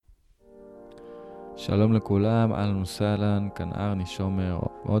שלום לכולם, אהלן וסהלן, כאן ארני שומר,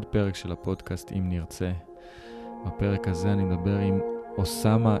 עוד פרק של הפודקאסט אם נרצה. בפרק הזה אני מדבר עם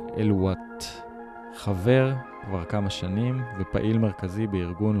אוסמה אלווט, חבר כבר כמה שנים ופעיל מרכזי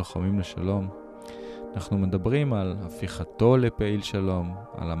בארגון לוחמים לשלום. אנחנו מדברים על הפיכתו לפעיל שלום,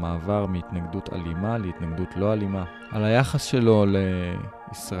 על המעבר מהתנגדות אלימה להתנגדות לא אלימה, על היחס שלו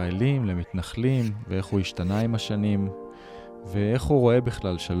לישראלים, למתנחלים, ואיך הוא השתנה עם השנים, ואיך הוא רואה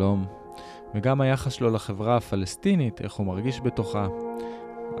בכלל שלום. וגם היחס שלו לחברה הפלסטינית, איך הוא מרגיש בתוכה,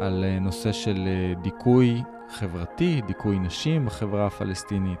 על נושא של דיכוי חברתי, דיכוי נשים בחברה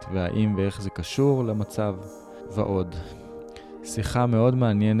הפלסטינית, והאם ואיך זה קשור למצב, ועוד. שיחה מאוד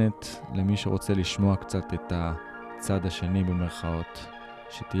מעניינת למי שרוצה לשמוע קצת את הצד השני במרכאות,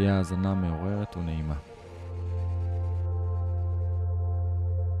 שתהיה האזנה מעוררת ונעימה.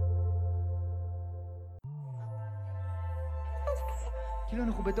 כאילו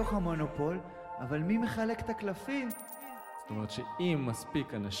אנחנו בתוך המונופול, אבל מי מחלק את הקלפים? זאת אומרת שאם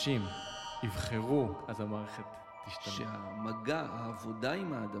מספיק אנשים יבחרו, אז המערכת תשתנה. שהמגע, העבודה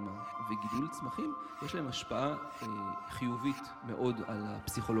עם האדמה וגידול צמחים, יש להם השפעה חיובית מאוד על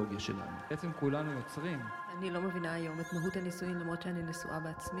הפסיכולוגיה שלנו. בעצם כולנו יוצרים. אני לא מבינה היום את מהות הנישואין, למרות שאני נשואה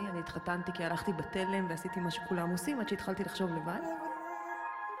בעצמי. אני התחתנתי כי הלכתי בתלם ועשיתי מה שכולם עושים, עד שהתחלתי לחשוב לבד.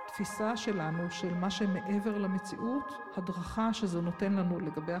 תפיסה שלנו של מה שמעבר למציאות, הדרכה שזה נותן לנו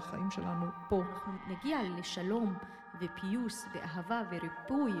לגבי החיים שלנו פה. אנחנו נגיע לשלום ופיוס ואהבה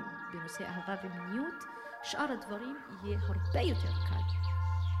וריפוי בנושא אהבה ומיניות, שאר הדברים יהיה הרבה יותר קל.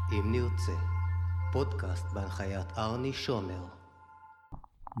 אם נרצה, פודקאסט בהנחיית ארני שומר.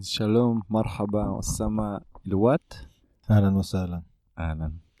 שלום, מרחבה, אוסמה אלווט. אהלן וסהלן.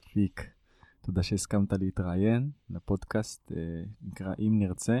 אהלן, פיק. תודה שהסכמת להתראיין לפודקאסט, נקרא אם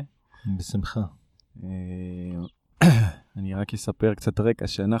נרצה. בשמחה. אני רק אספר קצת רקע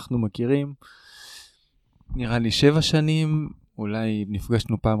שאנחנו מכירים. נראה לי 7 שנים, אולי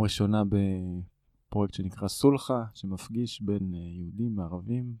נפגשנו פעם ראשונה בפרויקט שנקרא סולחה, שמפגיש בין יהודים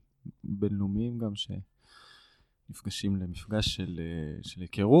וערבים, בינלאומיים גם, שנפגשים למפגש של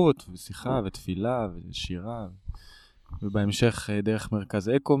היכרות ושיחה ותפילה ושירה. ובהמשך דרך מרכז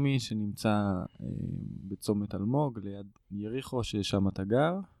אקומי שנמצא בצומת אלמוג ליד יריחו ששם אתה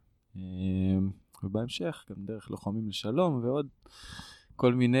גר, ובהמשך גם דרך לוחמים לשלום ועוד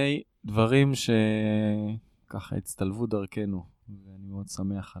כל מיני דברים שככה הצטלבו דרכנו, ואני מאוד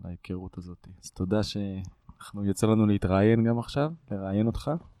שמח על ההיכרות הזאת. אז תודה שאנחנו יוצא לנו להתראיין גם עכשיו, לראיין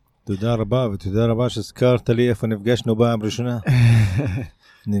אותך. תודה רבה, ותודה רבה שהזכרת לי איפה נפגשנו פעם ראשונה.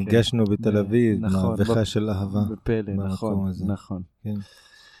 נפגשנו בתל אביב, מהפכה של אהבה. בפלא, נכון. כן.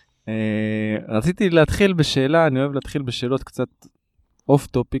 רציתי להתחיל בשאלה, אני אוהב להתחיל בשאלות קצת אוף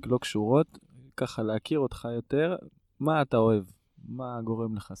טופיק, לא קשורות, ככה להכיר אותך יותר. מה אתה אוהב? מה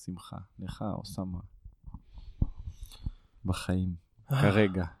גורם לך שמחה? לך, אוסמה, בחיים,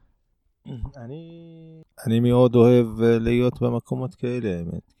 כרגע. אני מאוד אוהב להיות במקומות כאלה,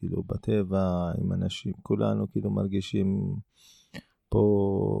 האמת, כאילו בטבע, עם אנשים, כולנו כאילו מרגישים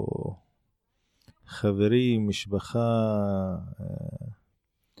פה חברים, משפחה,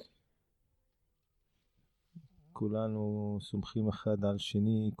 כולנו סומכים אחד על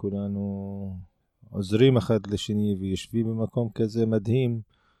שני, כולנו עוזרים אחד לשני ויושבים במקום כזה מדהים,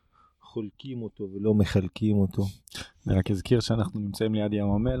 חולקים אותו ולא מחלקים אותו. אני רק אזכיר שאנחנו נמצאים ליד ים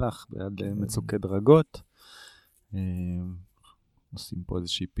המלח, ביד מצוקי דרגות. עושים פה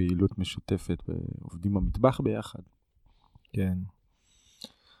איזושהי פעילות משותפת, ועובדים במטבח ביחד. כן.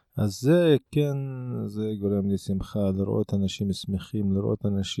 אז זה, כן, זה גורם לי שמחה, לראות אנשים שמחים,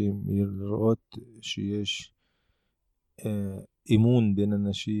 לראות שיש אימון בין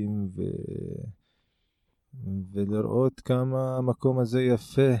אנשים, ולראות כמה המקום הזה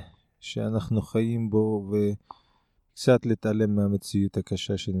יפה שאנחנו חיים בו, וקצת להתעלם מהמציאות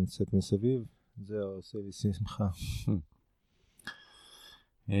הקשה שנמצאת מסביב. זה עושה לי שמחה.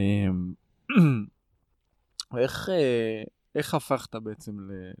 איך הפכת בעצם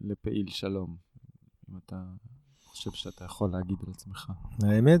לפעיל שלום? אם אתה חושב שאתה יכול להגיד על עצמך.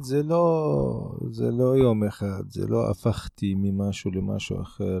 האמת זה לא יום אחד, זה לא הפכתי ממשהו למשהו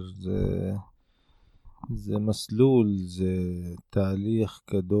אחר, זה מסלול, זה תהליך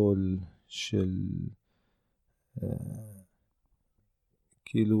גדול של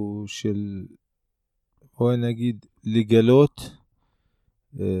כאילו של, בואי נגיד, לגלות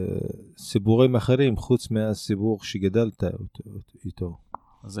סיפורים אחרים חוץ מהסיפור שגדלת איתו.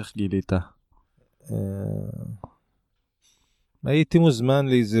 אז איך גילית? הייתי מוזמן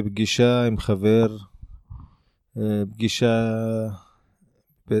לאיזה פגישה עם חבר, פגישה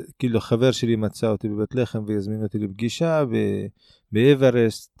כאילו חבר שלי מצא אותי בבית לחם והזמין אותי לפגישה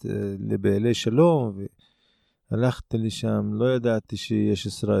באברסט, לבעלי שלום, והלכתי לשם, לא ידעתי שיש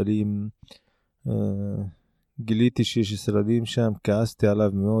ישראלים, גיליתי שיש ישראלים שם, כעסתי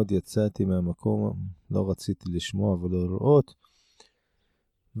עליו מאוד, יצאתי מהמקום, לא רציתי לשמוע ולא לראות,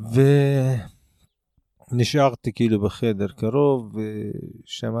 ונשארתי כאילו בחדר קרוב,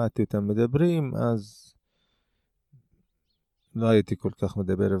 ושמעתי אותם מדברים, אז לא הייתי כל כך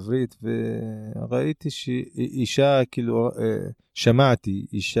מדבר עברית, וראיתי שאישה, כאילו, שמעתי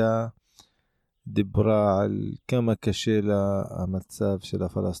אישה דיברה על כמה קשה לה המצב של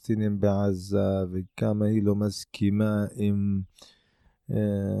הפלסטינים בעזה, וכמה היא לא מסכימה עם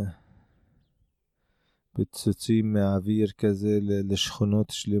פיצוצים מהאוויר כזה לשכונות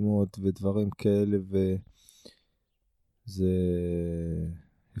שלמות ודברים כאלה, וזה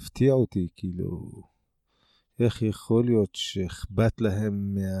הפתיע אותי, כאילו, איך יכול להיות שאכפת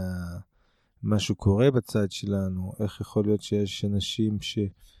להם משהו קורה בצד שלנו? איך יכול להיות שיש אנשים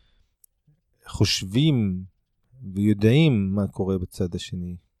שחושבים ויודעים מה קורה בצד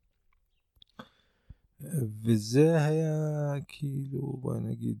השני? וזה היה כאילו, בוא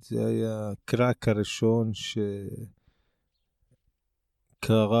נגיד, זה היה קרק הראשון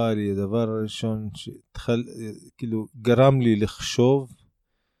שקרה לי, הדבר הראשון כאילו גרם לי לחשוב,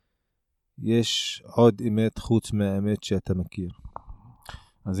 יש עוד אמת חוץ מהאמת שאתה מכיר.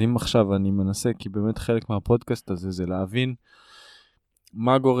 אז אם עכשיו אני מנסה, כי באמת חלק מהפודקאסט הזה זה להבין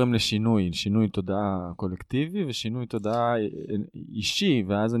מה גורם לשינוי, שינוי תודעה קולקטיבי ושינוי תודעה אישי,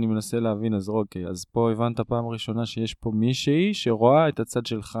 ואז אני מנסה להבין, אז אוקיי, אז פה הבנת פעם ראשונה שיש פה מישהי שרואה את הצד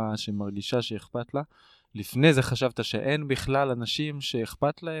שלך, שמרגישה שאכפת לה, לפני זה חשבת שאין בכלל אנשים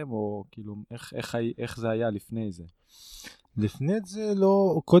שאכפת להם, או כאילו, איך זה היה לפני זה? לפני זה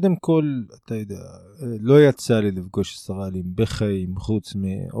לא, קודם כל, אתה יודע, לא יצא לי לפגוש ישראלים בחיים, חוץ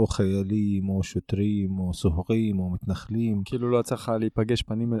מאו חיילים, או שוטרים, או סוהרים, או מתנחלים. כאילו לא צריך להיפגש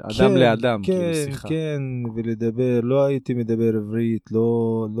פנים אדם לאדם, כן, כאילו שיחה. כן, ולדבר, לא הייתי מדבר עברית,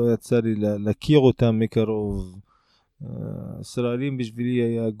 לא יצא לי להכיר אותם מקרוב. ישראלים בשבילי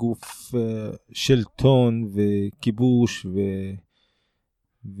היה גוף שלטון וכיבוש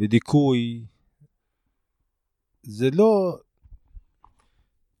ודיכוי. זה לא,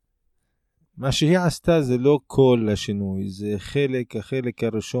 מה שהיא עשתה זה לא כל השינוי, זה החלק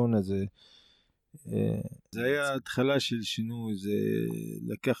הראשון הזה, זה היה התחלה של שינוי, זה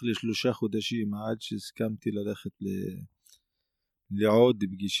לקח לי 3 חודשים עד שהסכמתי ללכת לעוד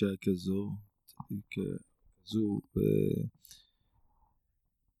פגישה כזו,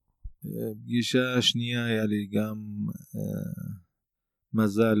 פגישה שנייה היה לי גם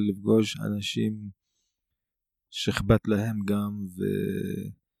מזל לפגוש אנשים שאכפת להם גם,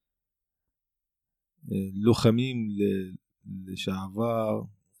 ולוחמים לשעבר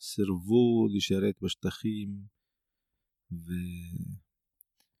סרבו לשרת בשטחים,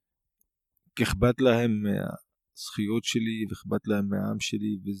 וכאכפת להם מהזכויות שלי ואכפת להם מהעם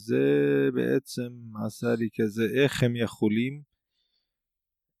שלי, וזה בעצם עשה לי כזה, איך הם יכולים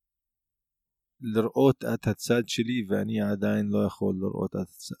לראות את הצד שלי ואני עדיין לא יכול לראות את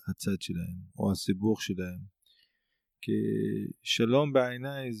הצד שלהם או הסיבוך שלהם. כי שלום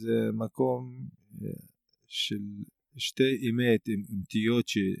בעיניי זה מקום של שתי אמת, אמתיות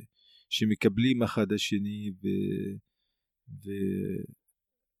שמקבלים אחד השני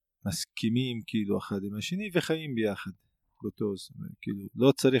ומסכימים כאילו אחד עם השני וחיים ביחד באותו זמן. כאילו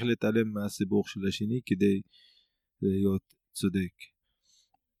לא צריך להתעלם מהסיבוך של השני כדי להיות צודק.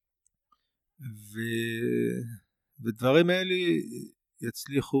 ודברים האלה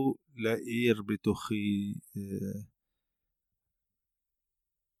יצליחו להאיר בתוכי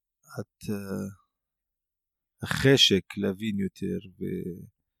את החשק להבין יותר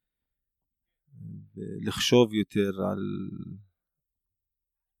ולחשוב יותר על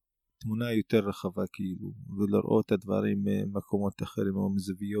תמונה יותר רחבה כאילו, ולראות את הדברים ממקומות אחרים או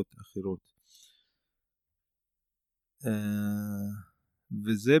מזוויות אחרות.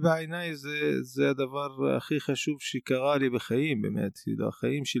 וזה בעיניי זה הדבר הכי חשוב שקרה לי בחיים, באמת, כאילו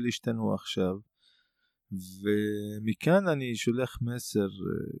החיים שלי השתנו עכשיו, ומכאן אני שולח מסר,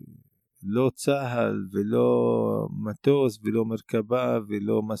 לא צהל ולא מטוס ולא מרכבה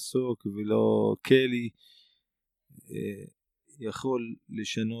ולא מסוק ולא כלי יכול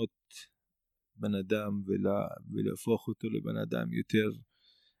לשנות בן אדם ולהפוך אותו לבן אדם יותר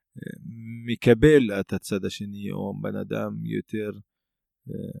מקבל את הצד השני, או בן אדם יותר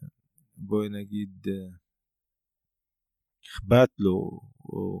בואי נגיד אכפת לו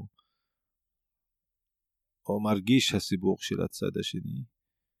או מרגיש הסיבוך של הצד השני.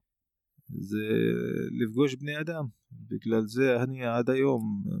 זה לפגוש בני אדם. בגלל זה אני עד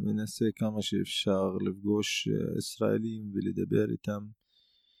היום מנסה כמה שאפשר לפגוש ישראלים ולדבר איתם,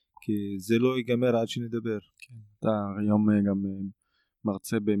 כי זה לא ייגמר עד שנדבר. כן. אתה היום גם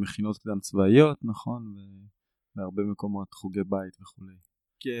מרצה במכינות קדם צבאיות, נכון? ובהרבה מקומות חוגי בית וכו'.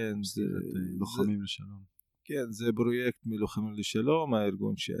 כן, זה לוחמים לשלום. כן, זה פרויקט מלוחמים לשלום,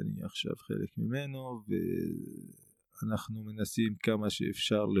 הארגון שאני עכשיו חלק ממנו, ואנחנו מנסים כמה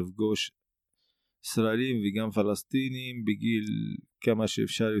שאפשר לפגוש ישראלים וגם פלסטינים בגיל כמה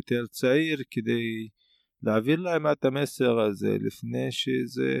שאפשר יותר צעיר, כדי להעביר להם את המסר הזה לפני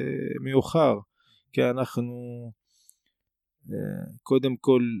שזה מאוחר, כי אנחנו קודם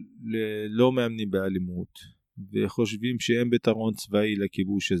כל לא מאמנים באלימות, וחושבים שאין פתרון צבאי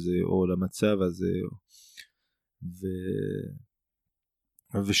לכיבוש הזה או למצב הזה,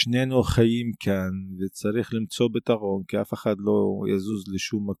 ושנינו חיים כאן וצריך למצוא פתרון, כי אף אחד לא יזוז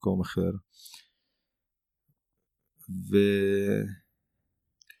לשום מקום אחר.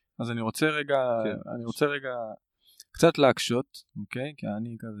 אז אני רוצה רגע קצת להקשות, אוקיי? כי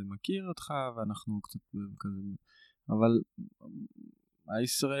אני כזה מכיר אותך ואנחנו קצת כזה, אבל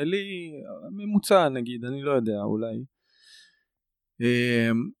הישראלי ממוצע נגיד, אני לא יודע, אולי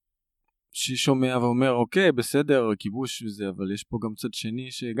ששומע ואומר אוקיי בסדר כיבוש וזה, אבל יש פה גם צד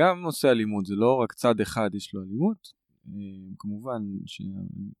שני שגם עושה אלימות, זה לא רק צד אחד יש לו אלימות, כמובן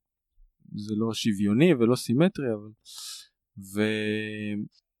שזה לא שוויוני ולא סימטרי, אבל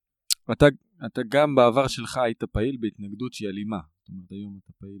ואתה גם בעבר שלך היית פעיל בהתנגדות שהיא אלימה, זאת אומרת היום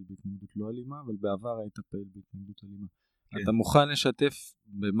אתה פעיל בהתנגדות לא אלימה, אבל בעבר היית פעיל בהתנגדות אלימה. כן. אתה מוכן לשתף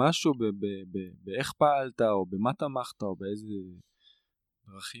במשהו, באיך פעלת או במה תמכת או באיזה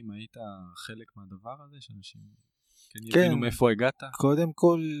דרכים היית חלק מהדבר הזה, שאנשים כן יבינו מאיפה הגעת? קודם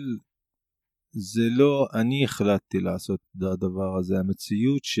כל זה לא אני החלטתי לעשות את הדבר הזה,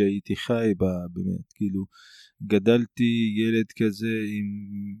 המציאות שהייתי חי בה באמת, כאילו גדלתי ילד כזה עם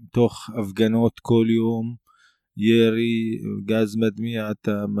תוך הפגנות כל יום, ירי, גז מדמיע,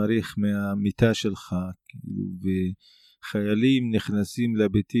 אתה מריח מהמיטה שלך, כאילו, וחיילים נכנסים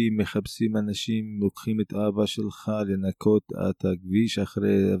לביתים, מחפשים אנשים, לוקחים את אבא שלך לנקות את הכביש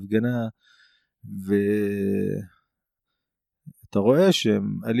אחרי הפגנה, אתה רואה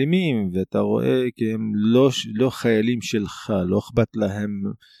שהם אלימים, ואתה רואה כי הם לא חיילים שלך, לא אכפת להם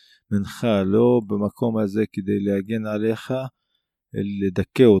ממך, לא במקום הזה כדי להגן עליך,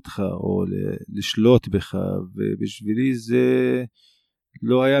 לדכא אותך או לשלוט בך, ובשבילי זה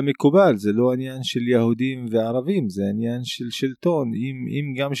לא היה מקובל, זה לא עניין של יהודים וערבים, זה עניין של שלטון.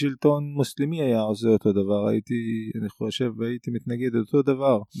 אם גם שלטון מוסלמי היה עושה אותו דבר, אני חושב הייתי מתנגד אותו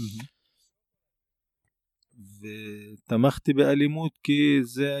דבר. ותמכתי באלימות כי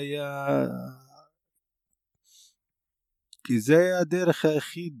זה היה הדרך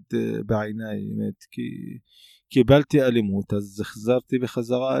היחיד בעיניי, כי קיבלתי אלימות אז החזרתי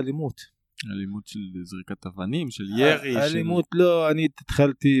בחזרה אלימות. אלימות של זריקת אבנים, של ירי? אלימות לא, אני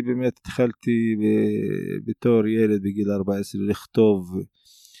התחלתי בתור ילד בגיל 14 לכתוב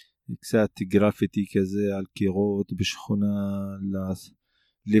קצת גרפיטי כזה על קירות בשכונה,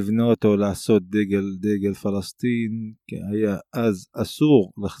 לבנות או לעשות דגל פלסטין, כי היה אז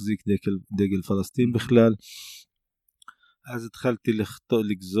אסור להחזיק דגל פלסטין בכלל. אז התחלתי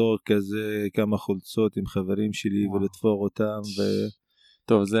לגזור כזה כמה חולצות עם חברים שלי ולתפור אותם.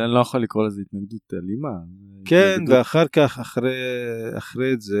 טוב, זה אני לא יכול לקרוא לזה התנגדות אלימה. כן, ואחר כך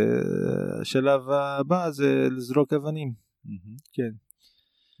אחרי זה השלב הבא זה לזרוק אבנים. כן.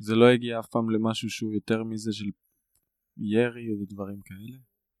 זה לא הגיע אף פעם למשהו שהוא יותר מזה של ירי או דברים כאלה?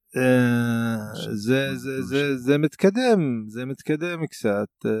 זה מתקדם קצת.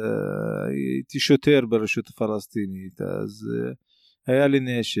 הייתי שוטר ברשות הפלסטינית, אז היה לי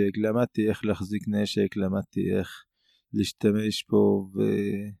נשק, למדתי איך להחזיק נשק, למדתי איך להשתמש פה,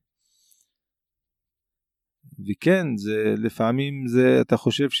 וכן, לפעמים אתה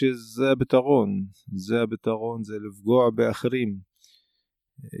חושב שזה הפתרון, זה לפגוע באחרים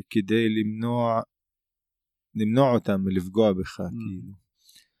כדי למנוע אותם לפגוע בך. כאילו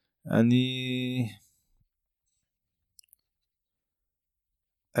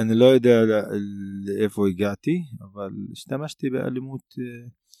אני לא יודע לאיפה הגעתי, אבל השתמשתי באלימות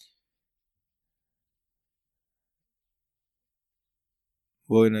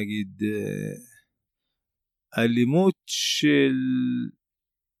בואי נגיד אלימות של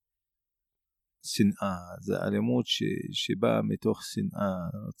שנאה, זה אלימות שבאה מתוך שנאה,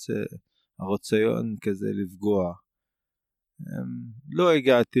 הרצון כזה לפגוע. לא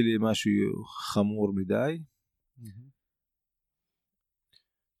הגעתי למשהו חמור מדי,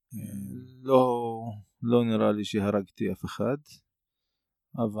 לא נראה לי שהרגתי אף אחד,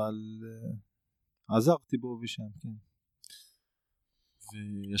 אבל עזרתי בו ושם, כן.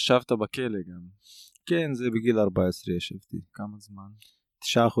 וישבת בכלא גם. כן, זה בגיל 14 ישבתי. כמה זמן?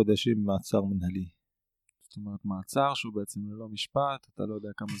 9 חודשים מעצר מנהלי. זאת אומרת, מעצר שהוא בעצם ללא משפט, אתה לא יודע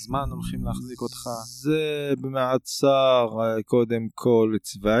כמה זמן הולכים להחזיק אותך. זה במעצר קודם כל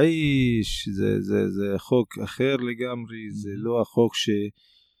צבאי, זה חוק אחר לגמרי, זה לא החוק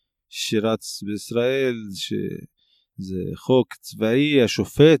שרץ בישראל, זה חוק צבאי,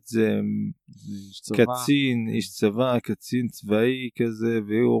 השופט זה קצין, איש צבא, קצין צבאי כזה,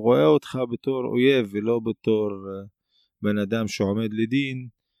 והוא רואה אותך בתור אויב ולא בתור בן אדם שעומד לדין,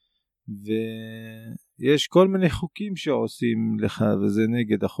 ויש כל מיני חוקים שעושים לך, וזה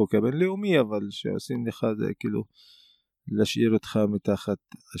נגד החוק הבינלאומי, אבל שעושים לך זה כאילו להשאיר אותך מתחת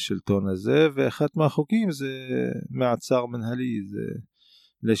השלטון הזה, ואחת מהחוקים זה מעצר מנהלי, זה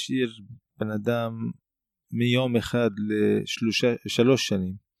להשאיר בן אדם מיום אחד ל3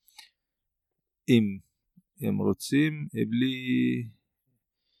 שנים, אם רוצים,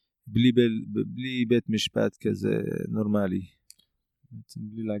 בלי בית משפט כזה נורמלי. בעצם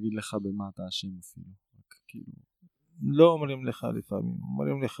בלי להגיד לך במה אתה אשם אפילו. רק כאילו... לא אומרים לך לפעמים,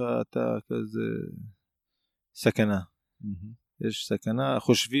 אומרים לך אתה כזה סכנה. יש סכנה,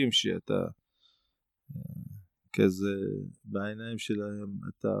 חושבים שאתה כזה בעיניים שלהם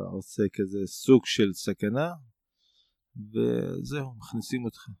אתה עושה כזה סוג של סכנה, וזהו, מכניסים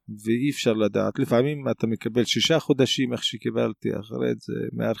אותך, ואי אפשר לדעת. לפעמים אתה מקבל 6 חודשים איך שקיבלתי, אחרי זה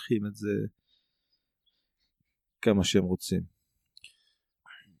מארחים את זה כמה שהם רוצים.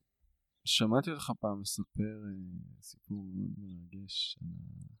 שמעתי אותך פעם מספר סיפור מאוד מרגש,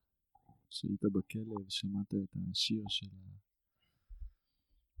 שהיית בכלא ושמעת את השיר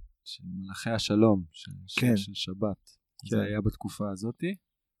של מלאכי השלום, כן. של שבת. כן. זה היה בתקופה הזאת?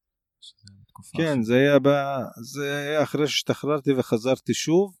 כן, זה היה אחרי שהשתחררתי וחזרתי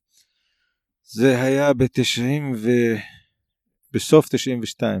שוב. זה היה בסוף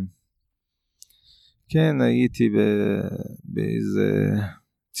 92. כן, הייתי באיזה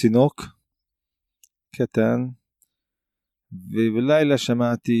צינוק קטן, ובלילה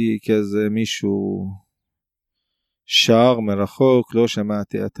שמעתי כזה מישהו שר מרחוק, לא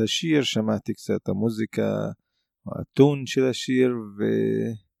שמעתי את השיר, שמעתי קצת המוזיקה או הטון של השיר,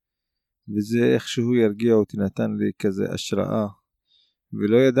 וזה איכשהו ירגיע אותי, נתן לי כזה השראה,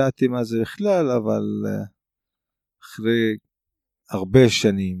 ולא ידעתי מה זה בכלל, אבל אחרי הרבה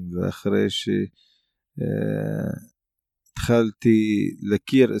שנים, ואחרי התחלתי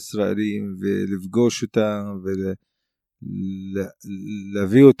להכיר ישראלים ולפגוש אותם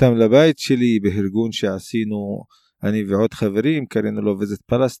ולהביא אותם לבית שלי בארגון שעשינו אני ועוד חברים, קראנו לו ויזיט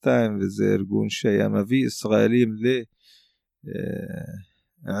פלסטיין, וזה ארגון שהיה מביא ישראלים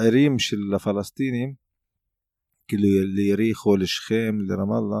לערים של הפלסטינים, כאילו ליריחו, לשכם,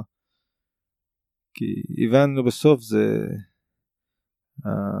 לרמאללה, כי הבנו בסוף זה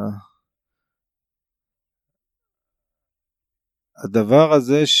הדבר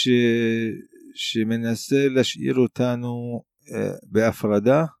הזה שמנסה להשאיר אותנו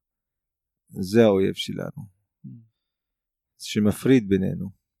בהפרדה, זה האויב שלנו, שמפריד בינינו.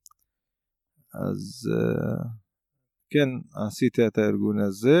 אז כן, עשיתי את הארגון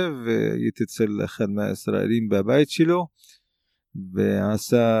הזה, והייתי אצל אחד מהישראלים בבית שלו,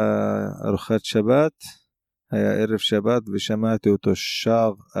 ועשה ארוחת שבת, היה ערב שבת, ושמעתי אותו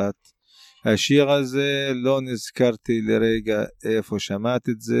שר את השיר הזה. לא נזכרתי לרגע איפה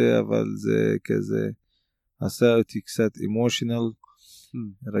שמעתי את זה, אבל זה כזה עשה אותי קצת אמושיונל,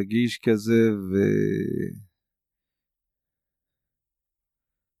 רגיש כזה,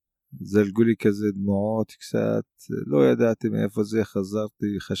 זלגו לי כזה דמעות קצת, לא ידעתי מאיפה זה, חזרתי,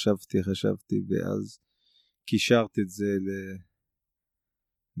 חשבתי, ואז קישרתי את זה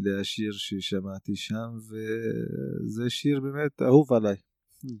לשיר ששמעתי שם, וזה שיר באמת אהוב עליי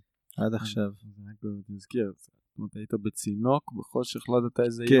עד עכשיו. תזכיר, זאת אומרת, היית בצינוק בחושך, לא יודעת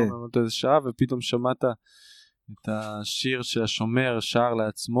איזה יום, לא יודעת איזה שעה, ופתאום שמעת את השיר שהשומר שר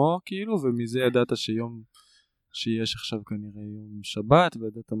לעצמו, כאילו, ומזה ידעת שיום שיש עכשיו כנראה יום שבת,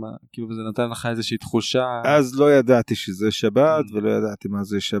 וידעת מה, כאילו, וזה נתן לך איזושהי תחושה. אז לא ידעתי שזה שבת, ולא ידעתי מה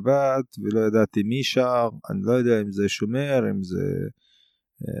זה שבת, ולא ידעתי מי שר, אני לא יודע אם זה שומר, אם זה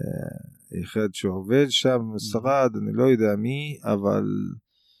אחד שעובד שם, שרד, אני לא יודע מי, אבל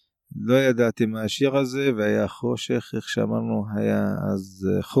לא ידעתי מה השיר הזה, והיה חושך, איך שאמרנו, היה אז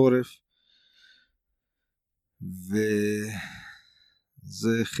חורף,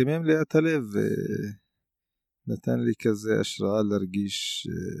 וזה חימם לי את הלב, ונתן לי כזה השראה להרגיש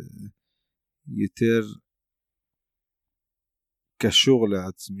יותר קשור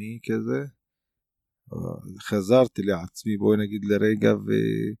לעצמי כזה, חזרתי לעצמי, בואי נגיד לרגע,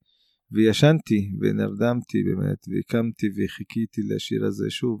 וישנתי ונרדמתי באמת, וקמתי וחיכיתי לשיר הזה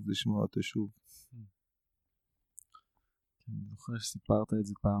שוב, לשמוע אותו שוב. אני זוכר שסיפרת את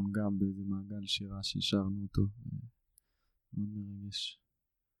זה פעם גם באיזה מעגל שירה ששרנו אותו. מאוד מרגש.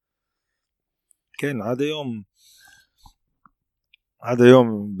 כן, עד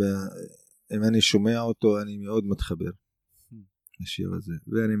היום, אם אני שומע אותו, אני מאוד מתחבר לשיר הזה.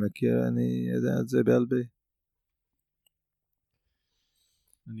 ואני מכיר, אני יודע את זה בעל פה.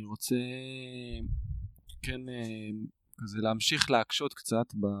 אני רוצה כן כזה להמשיך להקשות קצת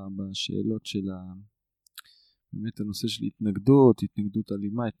בשאלות של באמת הנושא של התנגדות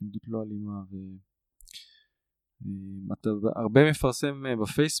אלימה, התנגדות לא אלימה, ואתה הרבה מפרסם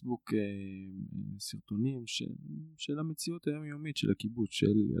בפייסבוק סרטונים של המציאות היומיומית של הקיבוץ, של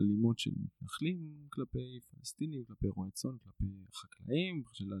אלימות של מתנחלים כלפי פלסטינים, כלפי רועי צאן, כלפי חקלאים,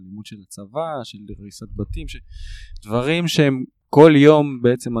 של אלימות של הצבא, של הריסת בתים, דברים שהם כל יום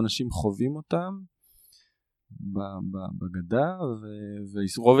בעצם אנשים חווים אותם בגדה,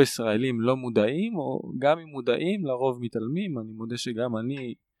 ורוב הישראלים לא מודעים, או גם אם מודעים לרוב מתעלמים. אני מודה שגם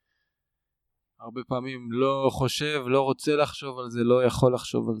אני הרבה פעמים לא חושב, לא רוצה לחשוב על זה, לא יכול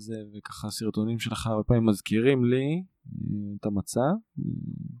לחשוב על זה, וככה הסרטונים שלך הרבה פעמים מזכירים לי את המצב,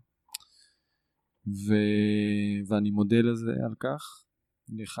 ואני מודה לזה על כך,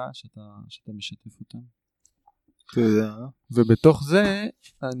 לך שאתה משתף אותם. תודה. ובתוך זה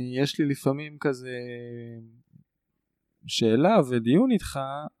יש לי לפעמים כזה שאלה ודיון איתך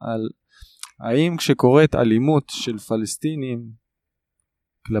על האם כשקורית אלימות של פלסטינים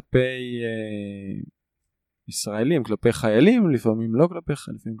כלפי ישראלים, כלפי חיילים, לפעמים לא כלפי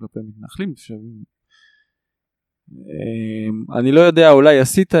חיילים, לפעמים כלפי מתנחלים, לפעמים אני לא יודע, אולי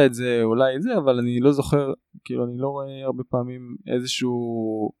עשית את זה, אולי את זה, אבל אני לא זוכר, כאילו אני לא רואה הרבה פעמים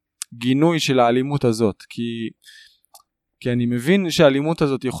איזשהו גינוי של האלימות הזאת, כי אני מבין שהאלימות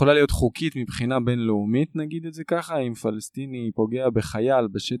הזאת יכולה להיות חוקית מבחינה בינלאומית, נגיד את זה ככה, אם פלסטיני פוגע בחייל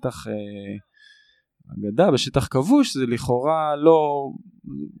בשטח הגדה, בשטח כבוש, זה לכאורה לא,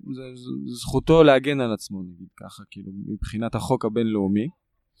 זה זכותו להגן על עצמו, נגיד ככה, כאילו מבחינת החוק הבינלאומי,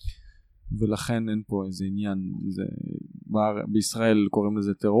 ולכן אין פה איזה עניין, בישראל קוראים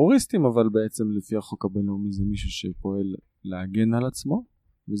לזה טרוריסטים, אבל בעצם לפי החוק הבינלאומי זה מישהו שפועל להגן על עצמו,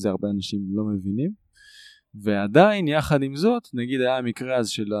 וזה הרבה אנשים לא מבינים. ועדיין יחד עם זאת, נגיד היה המקרה אז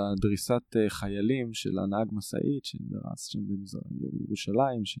של הדריסת חיילים של הנהג מסעית שדרס שם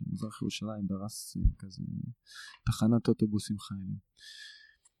בירושלים, שמזרח ירושלים דרס כזה תחנת אוטובוס עם חיילים.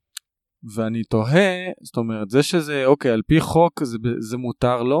 ואני תוהה, זאת אומרת, זה שזה אוקיי, על פי חוק זה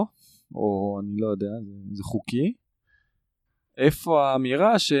מותר לו, או אני לא יודע, זה חוקי. איפה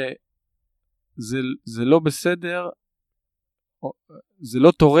האמירה שזה לא בסדר, זה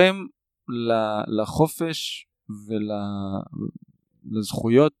לא תורם לחופש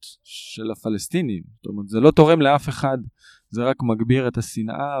ולזכויות של הפלסטינים. זאת אומרת, זה לא תורם לאף אחד, זה רק מגביר את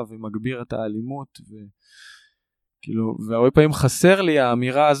השנאה ומגביר את האלימות, וכאילו, והרבה פעמים חסר לי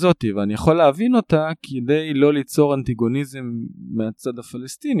האמירה הזאת, ואני יכול להבין אותה כדי לא ליצור אנטיגוניזם מהצד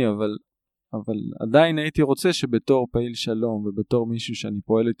הפלסטיני, אבל עדיין הייתי רוצה שבתור פעיל שלום ובתור מישהו שאני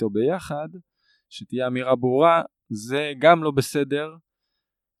פועל איתו ביחד, שתהיה אמירה ברורה, זה גם לא בסדר,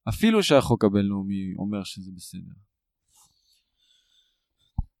 אפילו שהחוק הבינלאומי אומר שזה בסדר.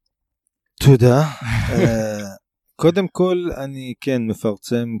 תודה. קודם כל אני כן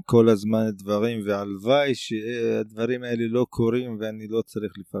מפרסם כל הזמן דברים, והלוואי שהדברים האלה לא קורים ואני לא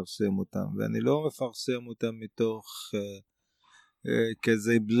צריך לפרסם אותם, ואני לא מפרסם אותם מתוך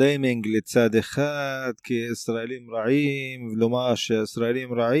כזה בליימינג לצד אחד, כי ישראלים רעים, ולומר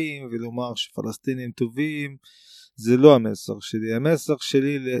שישראלים רעים ולומר שפלסטינים טובים. זה לא המסר שלי. המסר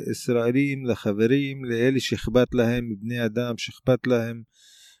שלי לישראלים, לחברים, לאלה שאכפת להם מבני אדם, שאכפת להם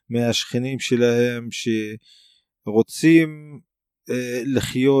מהשכנים שלהם, שרוצים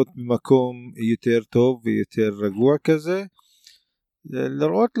לחיות במקום יותר טוב ויותר רגוע כזה,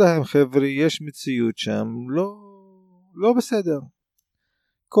 לראות להם, חבר'ה, יש מציאות שם לא בסדר.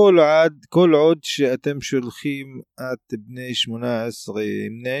 כל עוד שאתם שולחים את בני 18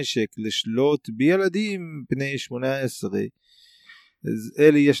 עם נשק לשלוט בילדים בני 18, אז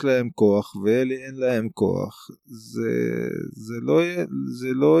אלה יש להם כוח ואלה אין להם כוח,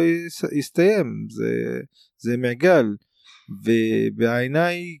 זה לא יסתיים, זה מעגל.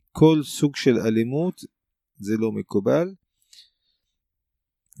 ובעיניי כל סוג של אלימות זה לא מקובל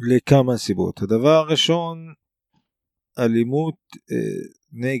לכמה סיבות. הדבר הראשון, אלימות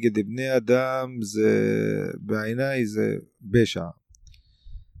נגד בני אדם זה בעיניי זה פשע,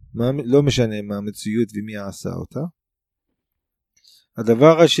 לא משנה מה המציאות ומי עשה אותה.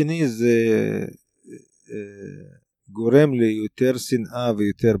 הדבר השני זה גורם ליותר שנאה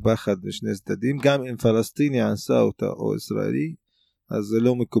ויותר פחד בשני צדדים, גם אם פלסטיני עשה אותה או ישראלי, אז זה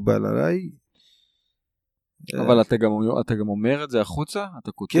לא מקובל עליי. אבל אתה גם אומר את זה החוצה?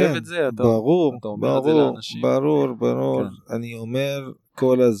 אתה כותב כן, את זה? ברור, אתה אומר את זה לאנשים? ברור. כן. אני אומר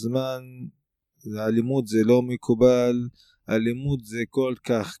כל הזמן, האלימות זה לא מקובל, האלימות זה כל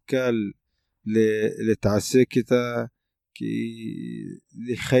כך קל להתעסק איתה, כי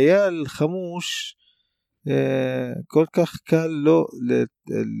לחייל חמוש כל כך קל לא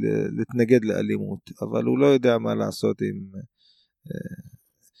להתנגד לאלימות, אבל הוא לא יודע מה לעשות עם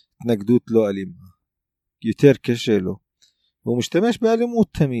התנגדות לא אלימה. יותר קשה לו. הוא משתמש באלימות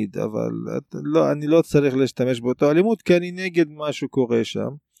תמיד, אבל לא, אני לא צריך להשתמש באותו אלימות, כי אני נגד מה שקורה שם.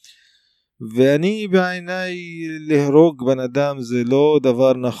 ואני בעיניי להרוג בן אדם זה לא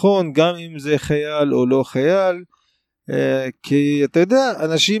דבר נכון, גם אם זה חייל או לא חייל, כי אתה יודע,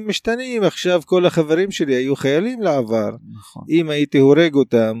 אנשים משתנים. עכשיו כל החברים שלי היו חיילים לעבר. נכון. אם הייתי הורג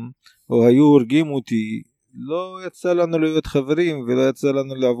אותם, או היו הורגים אותי, לא יצא לנו להיות חברים, ולא יצא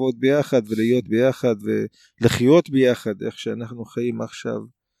לנו לעבוד ביחד, ולהיות ביחד, ולחיות ביחד, איך שאנחנו חיים עכשיו.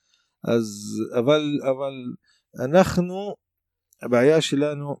 אבל אנחנו, הבעיה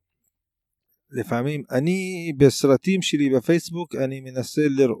שלנו, לפעמים, אני בסרטים שלי בפייסבוק, אני מנסה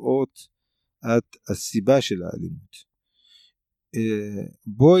לראות את הסיבה של האלימות.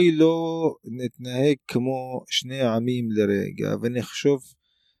 בואי לא נתנהג כמו שני עמים לרגע, ונחשוב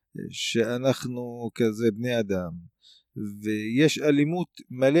שאנחנו כזה בני אדם, ויש אלימות,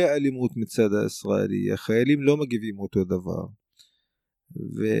 מלא אלימות מצד הישראלי, החיילים לא מגיבים אותו דבר,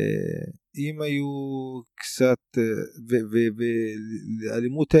 ואם היו קצת,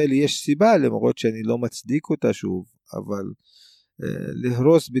 ולאלימות האלה יש סיבה, למרות שאני לא מצדיק אותה שוב, אבל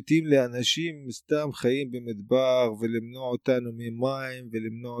להרוס ביתים לאנשים סתם חיים במדבר, ולמנוע אותנו ממים,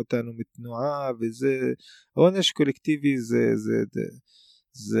 ולמנוע אותנו מתנועה, וזה עונש קולקטיבי,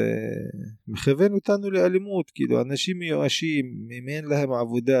 זה מכוון אותנו לאלימות. כאילו אנשים מיואשים, אם אין להם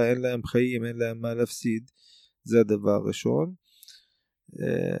עבודה, אין להם חיים, אין להם מה להפסיד, זה הדבר הראשון,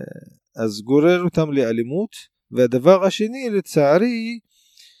 אז גורר אותם לאלימות. והדבר השני, לצערי,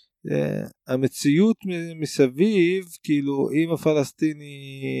 המציאות מסביב, כאילו אם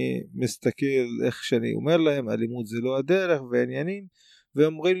הפלסטיני מסתכל, איך שאני אומר להם, אלימות זה לא הדרך ועניינים,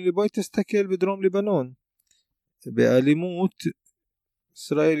 ואומרים לי בואי תסתכל בדרום לבנון, באלימות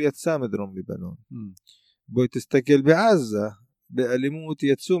ישראל יצא מדרום לבנון. בואי תסתכל בעזה, באלימות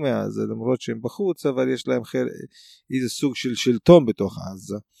יצאו מעזה, למרות שהם בחוץ, אבל יש להם איזה סוג של שלטון בתוך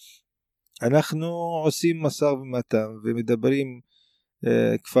עזה. אנחנו עושים משא ומתן ומדברים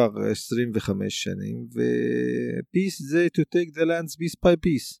כבר 25 שנים, ו-peace זה to take the lands piece by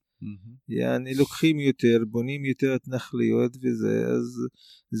piece. יעני לוקחים יותר, בונים יותר התנחלויות וזה, אז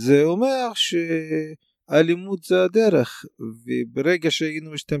זה אומר שאלימות זה הדרך, וברגע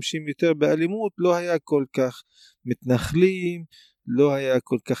שהיינו משתמשים יותר באלימות, לא היה כל כך מתנחלים, לא היה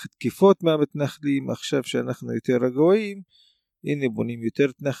כל כך תקיפות מהמתנחלים. עכשיו שאנחנו יותר רגועים, הנה בונים יותר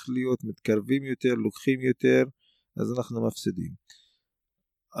התנחלויות, מתקרבים יותר, לוקחים יותר, אז אנחנו מפסידים.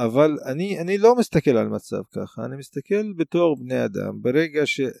 אבל אני לא מסתכל על מצב ככה, אני מסתכל בתור בני אדם. ברגע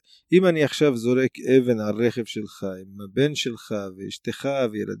שאם אני עכשיו זורק אבן על רכב שלך, עם הבן שלך ואשתך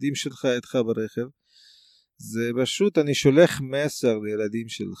וילדים שלך איתך ברכב, זה פשוט אני שולח מסר לילדים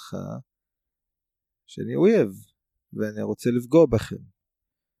שלך שאני אויב ואני רוצה לפגוע בכם,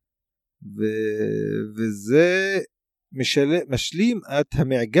 וזה משלים את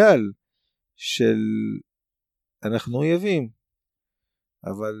המעגל של אנחנו אויבים.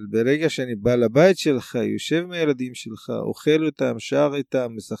 אבל ברגע שאני בא לבית שלך, יושב עם הילדים שלך, אוכל אותם, שר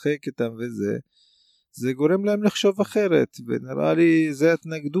איתם, משחק איתם וזה, זה גורם להם לחשוב אחרת, ונראה לי זה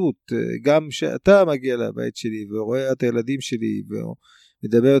התנגדות. גם שאתה מגיע לבית שלי ורואה את הילדים שלי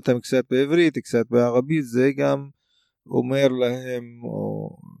ומדבר אותם קצת בעברית, קצת בערבית, זה גם אומר להם או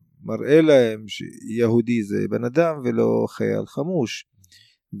מראה להם שיהודי זה בן אדם ולא חייל חמוש,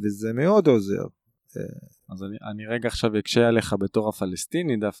 וזה מאוד עוזר. אז אני רגע עכשיו אקשה עליך בתור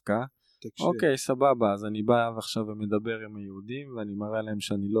הפלסטיני דווקא. אוקיי, סבבה, אז אני בא עכשיו ומדבר עם היהודים, ואני מראה להם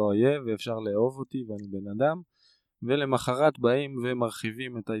שאני לא אויב, ואפשר לאהוב אותי, ואני בן אדם, ולמחרת באים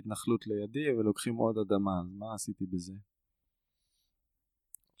ומרחיבים את ההתנחלות לידי, ולוקחים עוד אדמה. אז מה עשיתי בזה?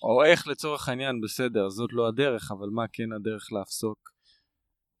 או איך לצורך העניין, בסדר, זאת לא הדרך, אבל מה כן הדרך להפסוק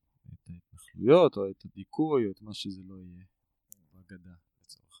את ההתנחלויות, או את הדיכוי, או את מה שזה לא יהיה בגדה.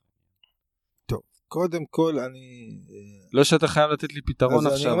 קודם כל אני לא שאתה חייב לתת לי פתרון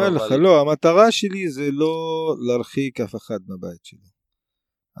אז עכשיו, אני אומר לך, לא, המטרה שלי זה לא להרחיק אף אחד מהבית שלי.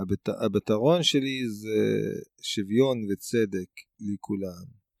 הפתרון שלי זה שוויון וצדק לכולם.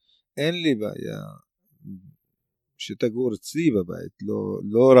 אין לי בעיה שתגור אצלי בבית,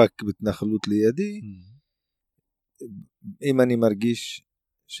 לא רק בתנחלות לידי. אם אני מרגיש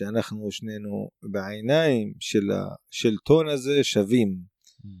שאנחנו שנינו בעיניים של השלטון הזה שווים,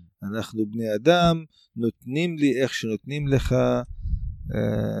 אנחנו בני אדם, נותנים לי איך שנותנים לך,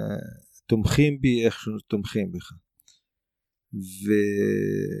 תומכים בי איך שתומכים בך.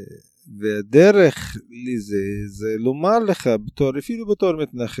 והדרך לזה זה לומר לך אפילו בתור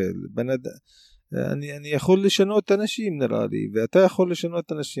מתנחל, אני יכול לשנות אנשים נראה לי, ואתה יכול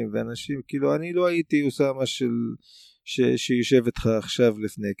לשנות אנשים, ואנשים כאילו אני לא הייתי אוסמה שיושב איתך עכשיו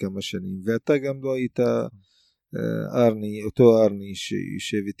לפני כמה שנים, ואתה גם לא היית אותו ארני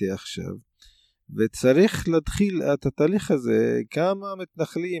שיושב איתי עכשיו, וצריך להתחיל את התהליך הזה. כמה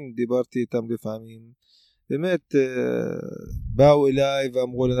מתנחלים דיברתי איתם לפעמים, באמת באו אליי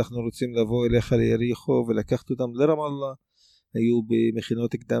ואמרו לי אנחנו רוצים לבוא אליך ליריחו, ולקחת אותם לרמאללה, היו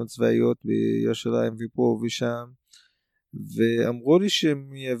במכינות קדם צבאיות בירושלים ופה ושם, ואמרו לי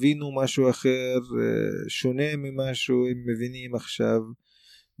שהם יבינו משהו אחר, שונה ממשהו הם מבינים עכשיו,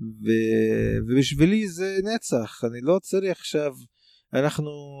 ובשבילי זה נצח. אני לא צריך עכשיו,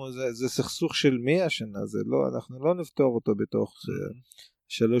 זה סכסוך של 100 שנה, אנחנו לא נפתור אותו בתוך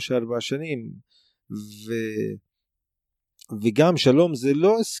 3-4 שנים, וגם שלום זה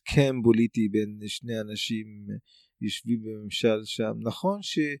לא הסכם פוליטי בין שני אנשים יושבים בממשל שם. נכון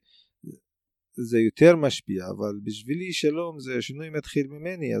שזה יותר משפיע, אבל בשבילי שלום זה השינוי מתחיל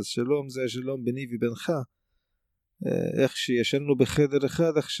ממני, אז שלום זה השלום ביני ובינך. איך שישנו בחדר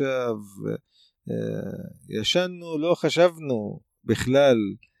אחד עכשיו, ישנו, לא חשבנו בכלל,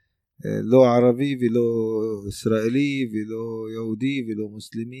 לא ערבי ולא ישראלי ולא יהודי ולא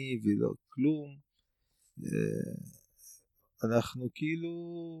מוסלמי ולא כלום. אנחנו כאילו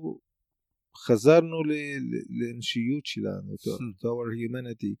חזרנו לאנושיות שלנו, to our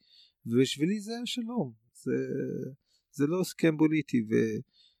humanity, ובשבילי זה השלום. זה לא הסכם פוליטי,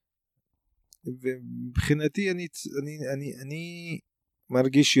 ובבחינתי אני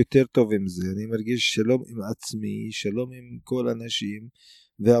מרגיש יותר טוב עם זה. אני מרגיש שלום עם עצמי, שלום עם כל אנשים,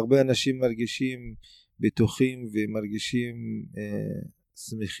 והרבה אנשים מרגישים בטוחים ומרגישים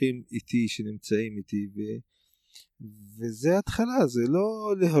שמחים איתי שנמצאים איתי, וזה התחלה. זה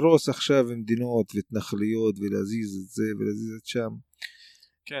לא להרוס עכשיו מדינות והתנחלויות ולהזיז את זה ולהזיז את שם.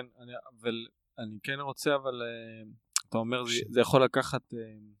 כן, אבל אני כן רוצה, אבל אתה אומר זה יכול לקחת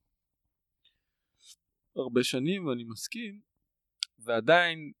הרבה שנים, ואני מסכים,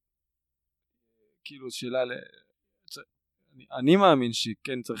 ועדיין כאילו שאלה אני מאמין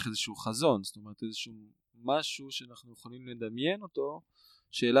שכן צריך איזשהו חזון, זאת אומרת איזשהו משהו שאנחנו יכולים לדמיין אותו,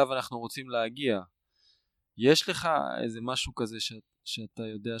 שאליו אנחנו רוצים להגיע. יש לך איזה משהו כזה שאתה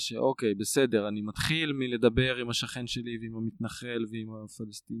יודע שאוקיי, בסדר, אני מתחיל מלדבר עם השכן שלי ועם המתנחל ועם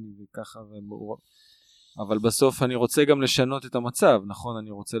הפלסטיני וככה, אבל בסוף אני רוצה גם לשנות את המצב, נכון?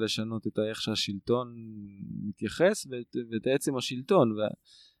 אני רוצה לשנות את איך שהשלטון מתייחס ואת עצם השלטון,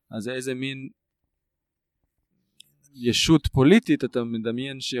 אז איזה מין ישות פוליטית אתה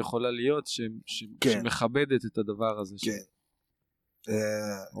מדמיין שיכולה להיות שמכבדת את הדבר הזה. כן.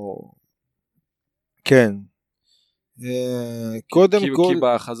 כן. כי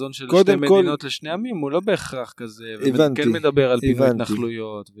בחזון של שתי מדינות לשני עמים הוא לא בהכרח כזה, וכן מדבר על פינוי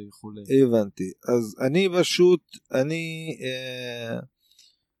התנחלויות וכו'. הבנתי. אז אני פשוט,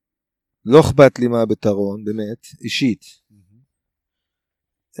 לא אכפת לי מה הפתרון, באמת, אישית.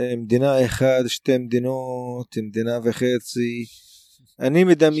 מדינה אחד, שתי מדינות, מדינה וחצי.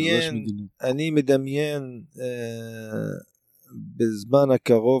 אני מדמיין בזמן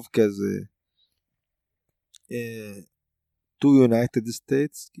הקרוב כזה, two United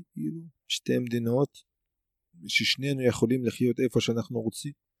States, כאילו, שתי מדינות, ששנינו יכולים לחיות איפה שאנחנו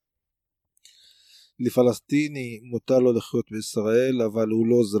רוצים. לפלסטיני מותר לו לחיות בישראל, אבל הוא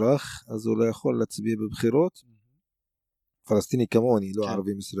לא אזרח, אז הוא לא יכול להצביע בבחירות. פלסטיני כמוני, לא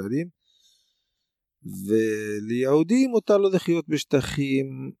ערבים ישראלים. וליהודי מותר לו לחיות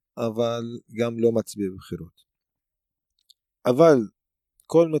בשטחים, אבל גם לא מצביע בבחירות. אבל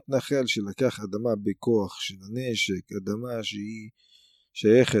כל מתנחל שלקח אדמה בכוח של הנשק, אדמה שהיא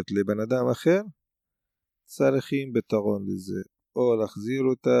שייכת לבן אדם אחר, צריכים פתרון לזה, או להחזיר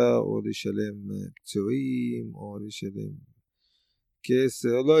אותה, או לשלם פצועים, או לשלם כסף,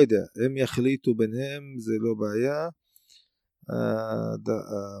 לא יודע, הם יחליטו ביניהם, זה לא בעיה.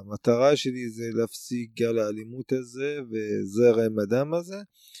 המטרה שלי זה להפסיק גל האלימות הזה וזרם הדם הזה,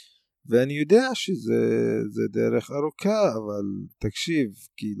 ואני יודע שזה דרך ארוכה, אבל תקשיב,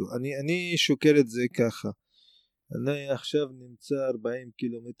 כאילו, אני שוקל את זה ככה. אני עכשיו נמצא 40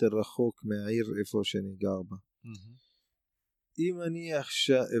 קילומטר רחוק מהעיר איפה שאני גר בה. אם אני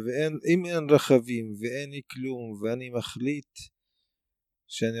עכשיו, אם אין רכבים ואין כלום, ואני מחליט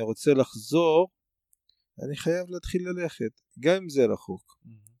שאני רוצה לחזור, אני חייב להתחיל ללכת, גם אם זה רחוק.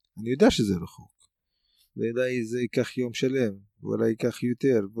 אני יודע שזה רחוק. ואולי זה ייקח יום שלם, ואולי ייקח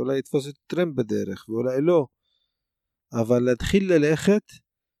יותר, ואולי יתפוס את טרמפ בדרך, ואולי לא. אבל להתחיל ללכת,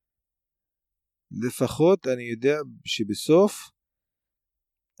 לפחות אני יודע שבסוף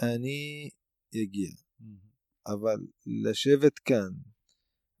אני אגיע. אבל לשבת כאן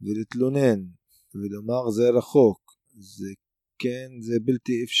ולהתלונן ולומר זה רחוק, זה כן, זה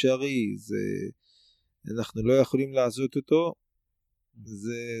בלתי אפשרי, אנחנו לא יכולים לעשות אותו,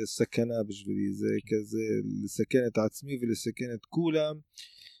 זה סכנה בשבילי, זה כזה לסכן את עצמי ולסכן את כולם,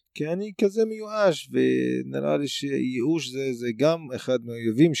 כי אני כזה מיואש, ונראה לי שייאוש זה גם אחד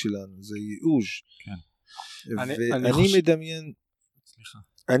מהאויבים שלנו, זה ייאוש. כן. ואני מדמיין,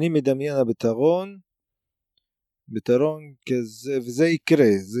 אני מדמיין הפתרון כזה, וזה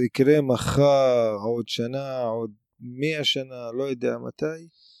יקרה, זה יקרה מחר, עוד שנה, עוד 100 שנה, לא יודע מתי,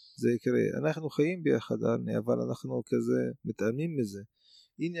 זה יקרה. אנחנו חיים ביחד, אבל אנחנו כזה מתאמים מזה.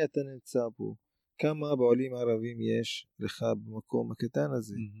 הנה אתה נמצא פה, כמה בעולים ערבים יש לך במקום הקטן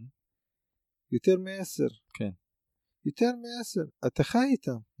הזה? יותר מ10. כן. יותר מ10. אתה חי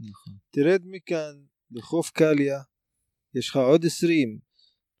איתם. נכון. תרד מכאן לחוף קליה, יש לך עוד 20.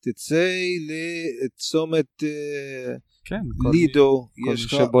 תצא לצומת כן, לידו, כל מי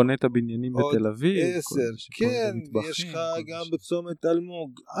שבונה את הבניינים בתל אביב, 10, כן, יש לך גם בצומת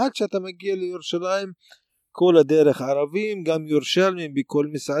אלמוג, עד שאתה מגיע לירושלים, כל הדרך ערבים, גם ירושלמים, בכל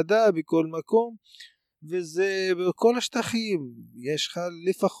מסעדה, בכל מקום, וזה בכל השטחים, יש לך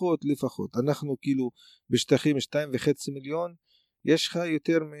לפחות, אנחנו כאילו בשטחים 2.5 מיליון, יש לך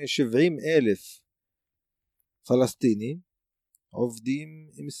יותר מ70,000 פלסטינים, עובדים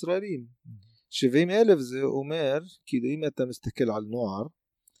עם ישראלים. 70,000 זה אומר, כאילו אם אתה מסתכל על נוער,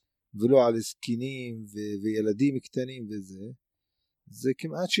 ולא על זקנים וילדים קטנים וזה, זה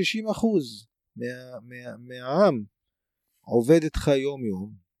כמעט 60% מהעם עובד איתך יום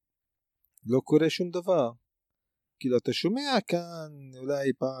יום, לא קורה שום דבר. כאילו אתה שומע כאן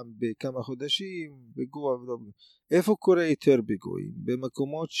אולי פעם בכמה חודשים, בגוע ולא בגוע. איפה קורה יותר בגועים?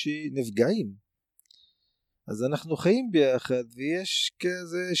 במקומות שנפגעים. אז אנחנו חיים ביחד, ויש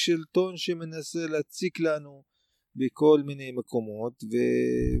כזה שלטון שמנסה להציק לנו בכל מיני מקומות,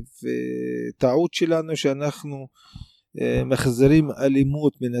 וטעות שלנו שאנחנו מחזירים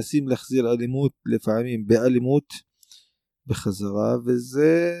אלימות, מנסים להחזיר אלימות לפעמים באלימות בחזרה,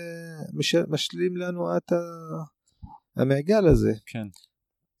 וזה משלים לנו את המעגל הזה. כן.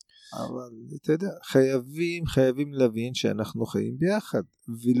 אבל אתה יודע, חייבים להבין שאנחנו חיים ביחד,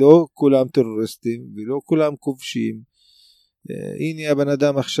 ולא כולם טרוריסטים, ולא כולם כובשים. הנה הבן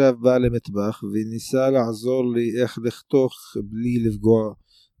אדם עכשיו בא למטבח, וניסה לעזור לי איך לחתוך בלי לפגוע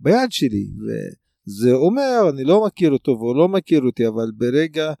ביד שלי, וזה אומר, אני לא מכיר אותו, והוא לא מכיר אותי, אבל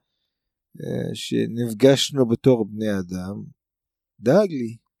ברגע שנפגשנו בתור בני אדם, דאג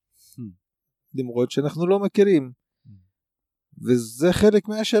לי, למרות שאנחנו לא מכירים. וזה חלק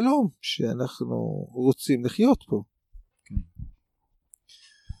מהשלום שאנחנו רוצים לחיות פה. כן.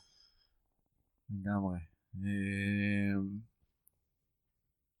 לגמרי.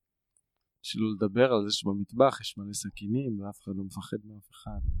 שלא לדבר על זה שבמטבח יש מלא סכינים ואף אחד לא מפחד מאף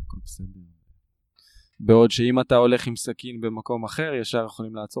אחד והכל בסדר. בעוד שאם אתה הולך עם סכין במקום אחר, ישר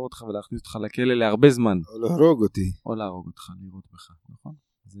יכולים לעצור אותך ולהכניס אותך לכלא להרבה זמן. או להרוג אותי. או להרוג אותך, לראות בך, נכון?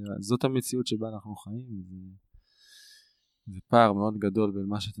 זאת המציאות שבה אנחנו חיים. זה פער מאוד גדול בין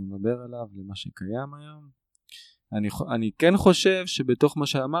מה שאתה מדבר עליו למה שקיים היום. אני כן חושב שבתוך מה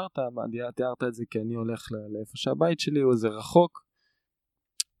שאמרת, תיארת את זה כי אני הולך לאיפה שהבית שלי הוא זה רחוק,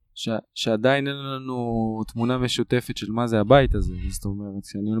 שעדיין אין לנו תמונה משותפת של מה זה הבית הזה. זאת אומרת,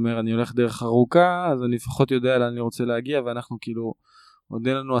 כשאני אומר אני הולך דרך ארוכה, אז אני לפחות יודע לאן אני רוצה להגיע, ואנחנו כאילו עוד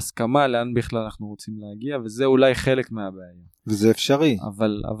אין לנו הסכמה לאן בכלל אנחנו רוצים להגיע, וזה אולי חלק מהבעיה. וזה אפשרי.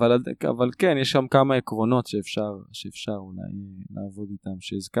 אבל כן, יש שם כמה עקרונות שאפשר אולי לעבוד איתם,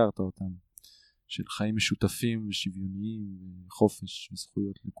 שהזכרת אותם, של חיים משותפים ושוויוניים, וחופש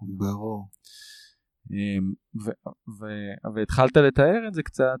וזכויות לכולם. ברור. והתחלת לתאר את זה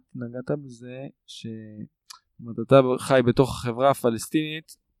קצת, נגעת בזה, שאתה חי בתוך החברה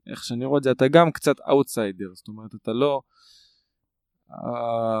הפלסטינית, איך שאני רואה את זה, אתה גם קצת אאוטסיידר, זאת אומרת, אתה לא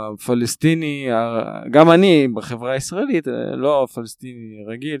פלסטיני, גם אני בחברה הישראלית, לא פלסטיני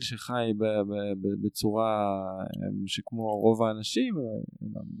רגיל שחי בצורה שכמו רוב האנשים,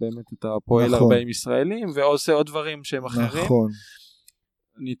 באמת אתה פועל הרבה עם ישראלים ועושה עוד דברים שהם אחרים. נכון.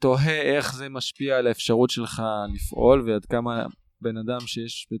 אני תוהה איך זה משפיע על האפשרות שלך לפעול, ועד כמה בן אדם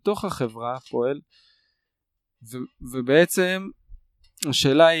שיש בתוך החברה פועל, ובעצם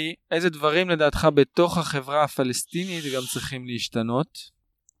השאלה היא, איזה דברים לדעתך בתוך החברה הפלסטינית גם צריכים להשתנות,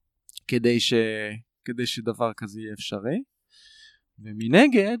 כדי שדבר כזה יהיה אפשרי,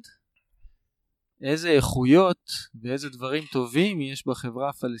 ומנגד, איזה איכויות ואיזה דברים טובים יש בחברה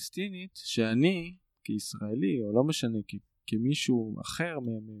הפלסטינית, שאני כישראלי, או לא משנה, כמישהו אחר,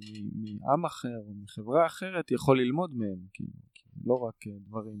 מעם אחר, או מחברה אחרת, יכול ללמוד מהם, לא רק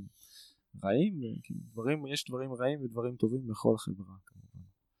דברים רעים, יש דברים רעים ודברים טובים בכל חברה.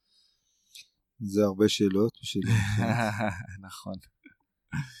 זה הרבה שאלות. נכון.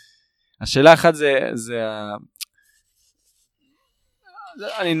 השאלה אחת זה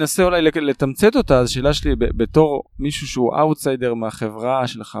אני אנסה אולי לתמצת אותה. אז השאלה שלי בתור מישהו שהוא אאוטסיידר מהחברה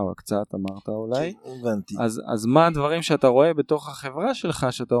שלך, או קצת אמרת אולי, הבנתי. אז מה הדברים שאתה רואה בתוך החברה שלך,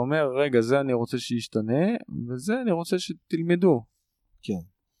 שאתה אומר, רגע, זה אני רוצה שישתנה, וזה אני רוצה שתלמדו. כן.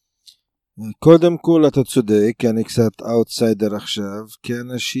 קודם כל אתה צודק, אני קצת אאוטסיידר עכשיו, כי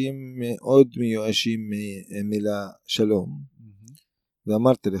אנשים מאוד מיואשים ממילה שלום.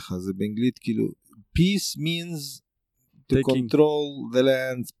 ואמרתי לך, זה באנגלית כאילו, peace means to control the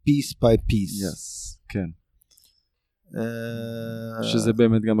land piece by piece. Yes, כן. שזה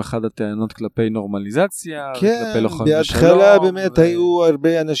באמת גם אחד הטענות כלפי נורמליזציה, כן, כלפי לוחמים בשלום. בהתחלה באמת היו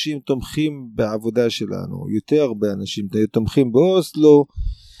הרבה אנשים תומכים בעבודה שלנו, יותר הרבה אנשים היו תומכים באוסלו,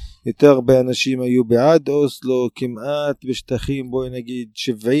 יותר הרבה אנשים היו בעד אוסלו, כמעט בשטחים, בואי נגיד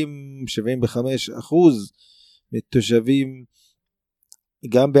 70-75% מתושבים,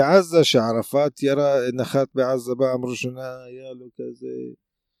 גם בעזה, שערפאת נחת בעזה פעם ראשונה, היה לו כזה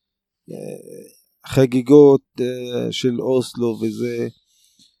חגיגות של אוסלו וזה.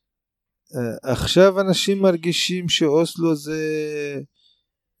 עכשיו אנשים מרגישים שאוסלו זה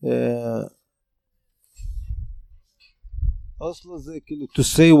אוסלו זה כאילו to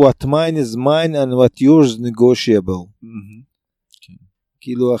say what mine is mine and what yours negotiable.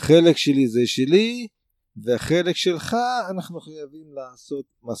 כאילו החלק שלי זה שלי, והחלק שלך אנחנו חייבים לעשות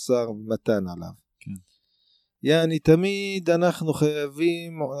משא ומתן עליו. יעני תמיד אנחנו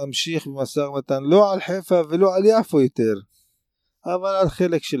חייבים להמשיך במשא ומתן, לא על חיפה ולא על יפו יותר, אבל על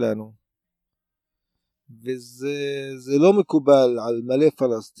חלק שלנו. וזה לא מקובל על מלא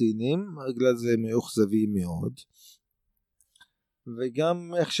פלסטינים, בגלל זה מאוכזבים מאוד.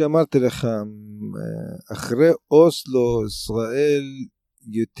 וגם איך שאמרתי לך, אחרי אוסלו ישראל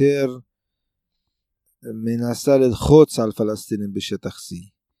יותר מנסה ללחוץ על פלסטינים בשטח C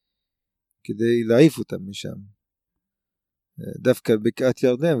כדי להעיף אותם משם, דווקא בקעת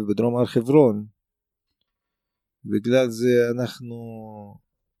ירדן ובדרום הר חברון. בגלל זה אנחנו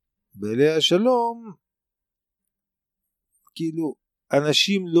בעלי השלום, כאילו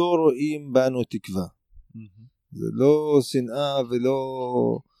אנשים לא רואים בנו תקווה. זה לא שנאה ולא,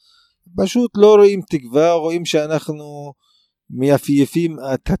 פשוט לא רואים תקווה, רואים שאנחנו מייפייפים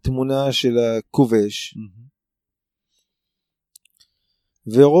את התמונה של הכובש.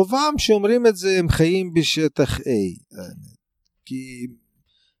 ורובם שאומרים את זה הם חיים בשטח A, כי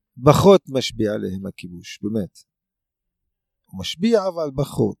פחות משפיע עליהם הכיבוש, באמת. הוא משפיע אבל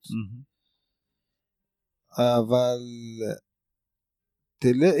פחות. אבל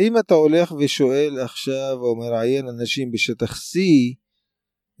אם אתה הולך ושואל עכשיו או מראיין אנשים בשטח C,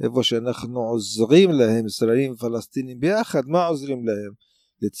 איפה שאנחנו עוזרים להם, ישראלים ופלסטינים ביחד, מה עוזרים להם?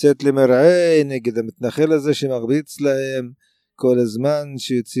 לצאת למרעה נגד המתנחל הזה שמרביץ להם כל הזמן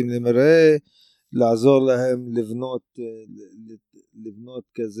שיוצאים למרעה, לעזור להם לבנות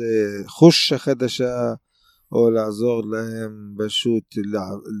כזה חושה חדשה, או לעזור להם פשוט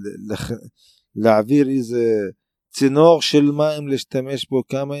להעביר איזה צינור של מים להשתמש בו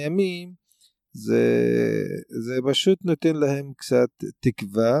כמה ימים. זה פשוט נותן להם קצת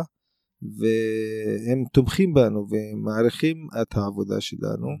תקווה, והם תומכים בנו ומעריכים את העבודה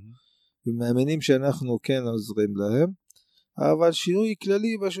שלנו, ומאמינים שאנחנו כן עוזרים להם. אבל שינוי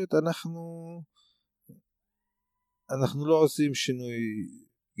כללי פשוט אנחנו לא עושים שינוי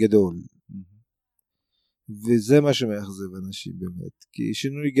גדול, וזה מה שמאכזב אנשים באמת, כי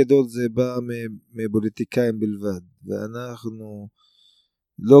שינוי גדול זה בא מפוליטיקאים בלבד, ואנחנו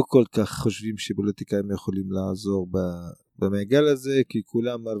לא כל כך חושבים שפוליטיקאים יכולים לעזור במעגל הזה, כי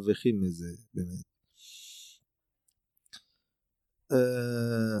כולם מרוויחים מזה באמת.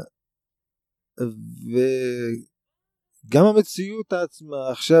 וגם המציאות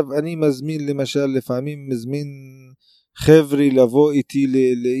עצמה, עכשיו אני מזמין למשל, לפעמים מזמין חבר'ה לבוא איתי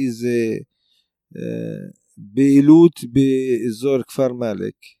לאיזה פעילות באזור כפר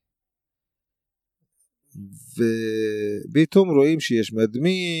מלך, ופתאום רואים שיש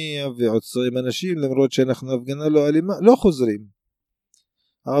מדמיע ועוצרים אנשים, למרות שאנחנו הפגנה לא אלימה, לא חוזרים.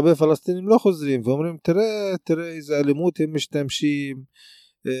 הרבה פלסטינים לא חוזרים ואומרים תראה איזה אלימות הם משתמשים,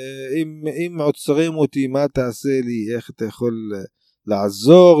 אם עוצרים אותי מה תעשה לי, איך אתה יכול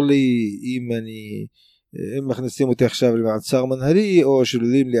לעזור לי, אם מכניסים אותי עכשיו למעצר מנהלי, או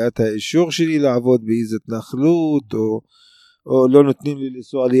שוללים לי את האישור שלי לעבוד באיזה התנחלות, או לא נותנים לי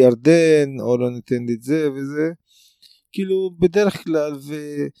לנסוע לירדן, או לא נותן לי את זה וזה, כאילו בדרך כלל,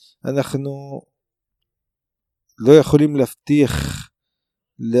 ואנחנו לא יכולים להבטיח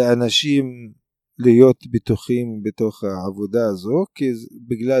לאנשים להיות בטוחים בתוך העבודה הזו, כי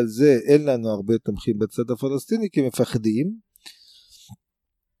בגלל זה אין לנו הרבה תומכים בצד הפלסטיני, כי מפחדים.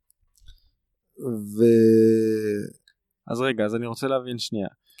 אז רגע, אז אני רוצה להבין שנייה.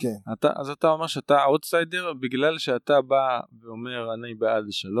 כן. אז אתה אומר שאתה אאוטסיידר בגלל שאתה בא ואומר אני בעד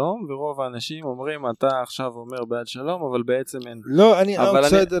שלום, ורוב האנשים אומרים אתה עכשיו אומר בעד שלום, אבל בעצם אין. לא,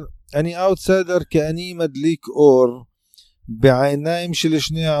 אני אאוטסיידר כי אני מדליק אור בעיניים של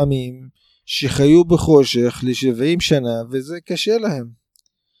שני העמים שחיו בחושך ל70 שנה, וזה קשה להם.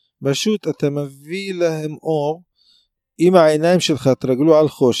 פשוט אתה מביא להם אור, אם העיניים שלך תרגלו על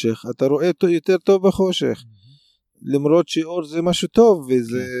חושך, אתה רואה יותר טוב בחושך. למרות שאור זה משהו טוב,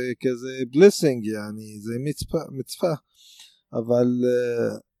 וזה כזה בלסינג, זה מצווה. אבל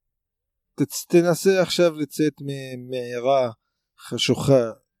תנסה עכשיו לצאת מהעירה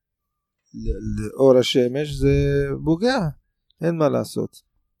חשוכה לאור השמש, זה בוגע, אין מה לעשות.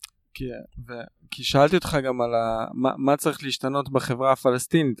 כי שאלתי אותך גם על מה צריך להשתנות בחברה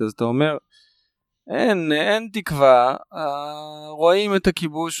הפלסטינית, אז אתה אומר, אין תקווה, רואים את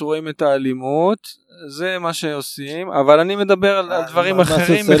הכיבוש, רואים את האלימות, זה מה שעושים, אבל אני מדבר על דברים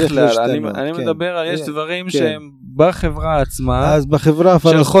אחרים בכלל, אני מדבר על יש דברים שהם בחברה עצמה,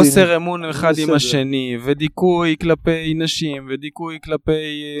 של חוסר אמון אחד עם השני, ודיכוי כלפי נשים, ודיכוי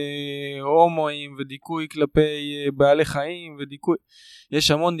כלפי הומואים, ודיכוי כלפי בעלי חיים, ודיכוי,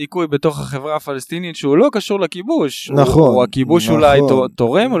 יש המון דיכוי בתוך החברה הפלסטינית שהוא לא קשור לכיבוש, נכון, הכיבוש אולי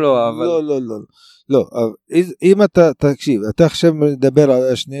תורם או לא, אבל לא, אם אתה תקשיב, אתה עכשיו מדבר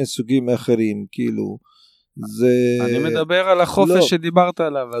על שני סוגים אחרים, כאילו, זה... אני מדבר על החופש שדיברת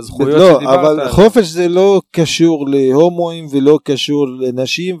עליו, הזכויות שדיברת עליו. אבל חופש זה לא קשור להומואים, ולא קשור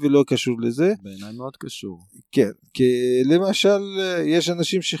לנשים, ולא קשור לזה. בעיניי מאוד קשור. כן, כי למשל, יש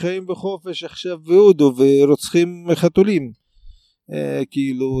אנשים שחיים בחופש עכשיו בהודו, ורוצחים חתולים.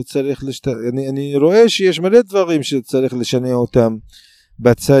 כאילו, צריך אני רואה שיש מלא דברים שצריך לשנע אותם.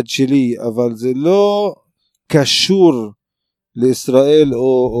 בצד שלי, אבל זה לא קשור לישראל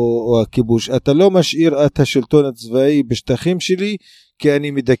או הכיבוש. אתה לא משאיר את השלטון הצבאי בשטחים שלי כי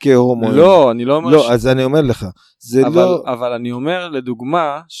אני מדכא הומואים. לא, אני לא לא, אז אני אומר לך, זה לא... אבל אני אומר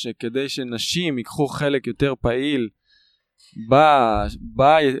לדוגמה, שכדי שנשים ייקחו חלק יותר פעיל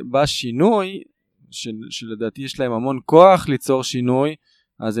בשינוי, שלדעתי יש להם המון כוח ליצור שינוי,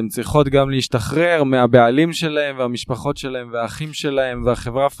 אז הן צריכות גם להשתחרר מהבעלים שלהם והמשפחות שלהם והאחים שלהם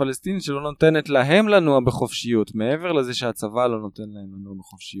והחברה הפלסטינית שלא נותנת להם לנוע בחופשיות, מעבר לזה שהצבא לא נותן להם לנוע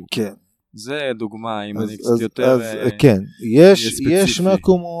בחופשיות. כן. זה דוגמה, אם אני קצת יותר כן, יש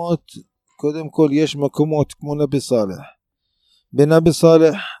מקומות, קודם כל יש מקומות כמו נבי סלח. בנבי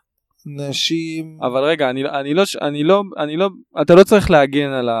סלח נשים... אבל רגע, אתה לא צריך להגן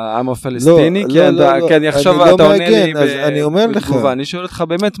על העם הפלסטיני, כי אני עכשיו אתה עונה לי בתגובה, אני שואל אותך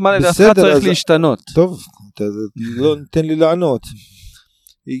באמת מה לדעתך צריך להשתנות. טוב, אתה לא נותן לי לענות.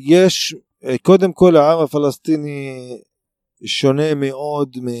 יש, קודם כל העם הפלסטיני שונה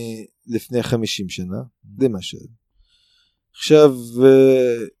מאוד מלפני 50 שנה, למשל. עכשיו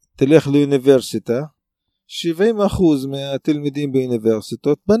תלך לאוניברסיטה, 70% מהתלמידים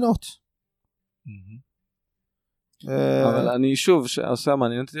באוניברסיטות בנות. אבל אני שוב, אוסמה,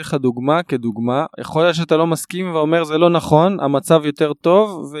 אני נתתי לך דוגמה כדוגמה, יכול להיות שאתה לא מסכים ואומר זה לא נכון, המצב יותר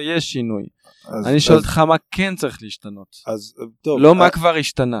טוב ויש שינוי. אני שואל אותך מה כן צריך להשתנות. לא מה כבר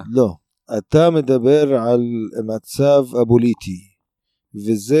השתנה. לא, אתה מדבר על מצב הפוליטי,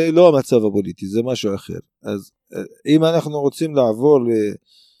 וזה לא המצב הפוליטי, זה משהו אחר. אז אם אנחנו רוצים לעבור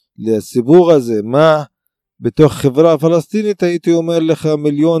לסיפור הזה, מה בתוך חברה פלסטינית, הייתי אומר לך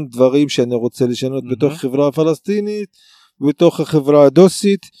מיליון דברים שאני רוצה לשנות בתוך חברה פלסטינית, בתוך החברה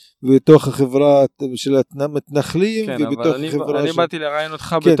הדוסית, בתוך החברה של המתנחלים, ובתוך החברה... אני באתי לראיין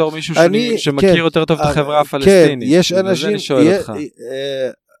אותך בתור מישהו שמכיר יותר טוב את החברה הפלסטינית. כן, יש אנשים...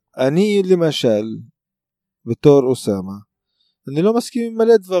 אני למשל, בתור אוסמה, אני לא מסכים עם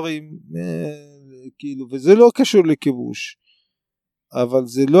מלא דברים, כאילו, וזה לא קשור לכיבוש, אבל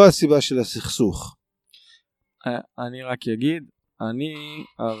זה לא הסיבה של הסכסוך. אני רק אגיד,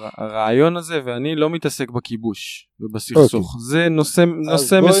 הרעיון הזה, ואני לא מתעסק בכיבוש ובסכסוך. זה נושא מסוים.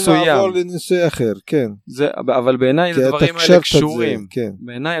 אז בואי נעבור לנושא אחר, כן. אבל בעיניי הדברים האלה קשורים.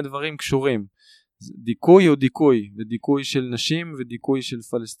 בעיניי הדברים קשורים. דיכוי הוא דיכוי, ודיכוי של נשים, ודיכוי של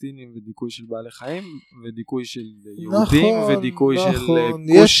פלסטינים, ודיכוי של בעלי חיים, ודיכוי של יהודים, ודיכוי של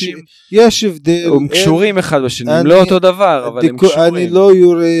כושים. יש הבדל. הם קשורים אחד בשני, הם לא אותו דבר, אבל הם קשורים. אני לא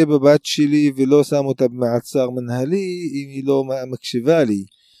יורה בבת שלי, ולא שם אותה במעצר מנהלי, אם היא לא מקשיבה לי.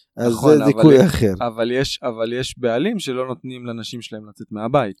 אז זה דיכוי אחר. אבל יש בעלים שלא נותנים לנשים שלהם לצאת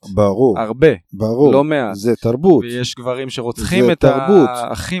מהבית. ברור. הרבה. ברור. לא מעט. זה תרבות. ויש גברים שרוצחים את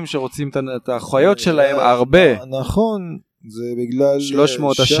האחים שרוצים את האחיות שלהם הרבה. נכון. זה בגלל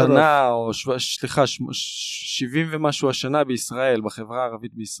 300 השנה, או סליחה, 70 ומשהו השנה בישראל, בחברה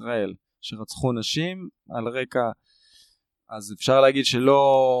הערבית בישראל, שרצחו נשים על רקע, אז אפשר להגיד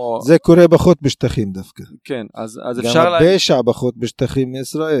שלא... זה קורה פחות בשטחים דווקא. כן, אז אפשר להגיד... גם הפשע פחות בשטחים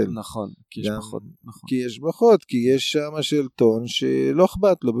מישראל. נכון, כי יש פחות. נכון. כי יש פחות, כי יש שם שלטון שלא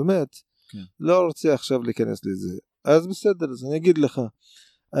אכפת לו, באמת. כן. לא רוצה עכשיו להיכנס לזה. אז בסדר, אז אני אגיד לך,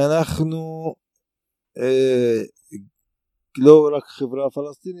 אנחנו לא רק חברה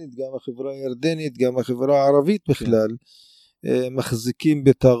פלסטינית, גם החברה הירדנית, גם החברה הערבית בכלל, מחזיקים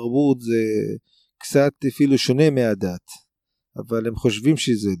בתרבות, זה קצת אפילו שונה מהדת. אבל הם חושבים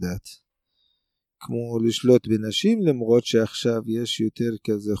שזה דת, כמו לשלוט בנשים, למרות שעכשיו יש יותר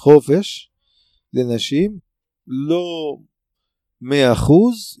כזה חופש לנשים, לא 100%,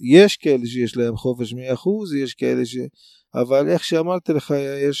 יש כאלה שיש להם חופש 100%, יש כאלה אבל איך שאמרתי לך,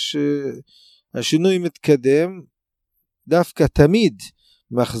 יש השינוי מתקדם, דווקא תמיד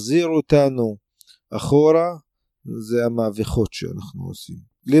מחזיר אותנו אחורה, זה המהפכות שאנחנו עושים.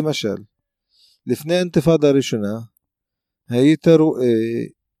 למשל, לפני האינתיפאדה הראשונה, היית רואה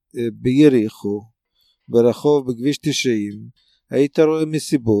ביריחו, ברחוב בכביש 90, היית רואה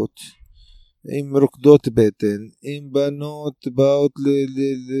מסיבות, עם רוקדות בטן, עם בנות באות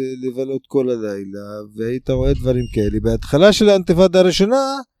לבלות כל הלילה, והיית רואה דברים כאלה. בהתחלה של האינתיפאדה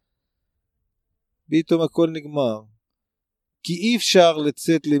הראשונה, פתאום הכל נגמר. כי אי אפשר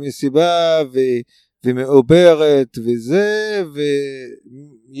לצאת למסיבה ומעוברת וזה,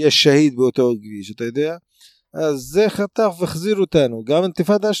 ויש שהיד באותו כביש, אתה יודע? אז זה חתך והחזיר אותנו. גם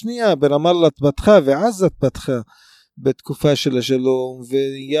האינתיפאדה השנייה ברמאללה התפתחה ועזה התפתחה בתקופה של השלום,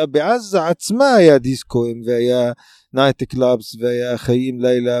 ובעזה עצמה היה דיסקוים והיה נייט קלאבס והיה חיים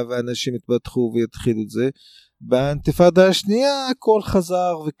לילה ואנשים התפתחו והתחילו את זה. באינתיפאדה השנייה הכל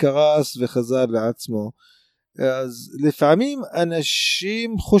חזר וקרס וחזר לעצמו. אז לפעמים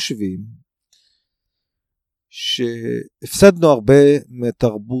אנשים חושבים שהפסדנו הרבה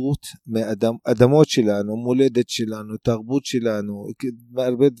מתרבות, מאדמות שלנו, מולדת שלנו, תרבות שלנו,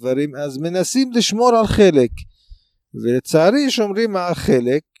 הרבה דברים, אז מנסים לשמור על חלק, ולצערי שומרים על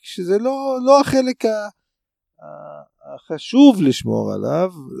חלק, שזה לא החלק החשוב לשמור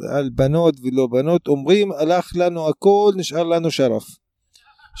עליו, על בנות ולא בנות, אומרים הלך לנו הכל, נשאר לנו שרף.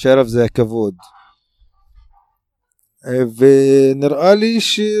 שרף זה הכבוד. ונראה לי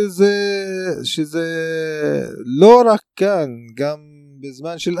שזה לא רק כאן, גם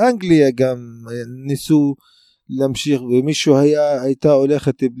בזמן של אנגליה גם ניסו להמשיך, ומישהו הייתה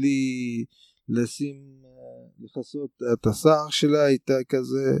הולכת בלי לחסות את השיער שלה, הייתה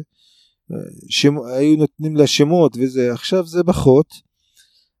כזה, היו נותנים לה שמות וזה, עכשיו זה פחות,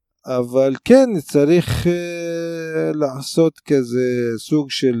 אבל כן צריך לעשות כזה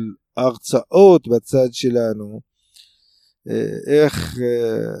סוג של הרצאות בצד שלנו, איך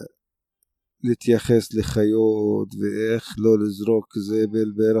להתייחס לחיות, ואיך לא לזרוק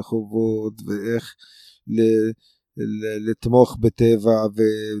זבל ברחובות, ואיך לתמוך בטבע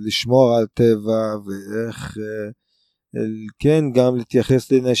ולשמור על טבע, ואיך כן גם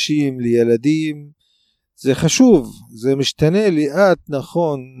להתייחס לנשים, לילדים. זה חשוב, זה משתנה לאט,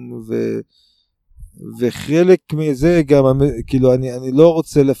 נכון, וחלק מזה גם, כאילו אני לא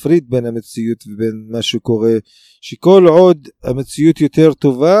רוצה להפריד בין המציאות ובין מה שקורה, שכל עוד המציאות יותר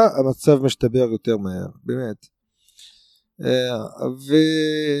טובה, המצב משתפר יותר מהר, באמת.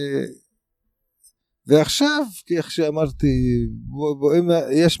 ועכשיו, איך שאמרתי,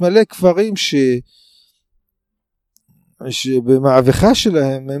 יש מלא כפרים שבמעבכה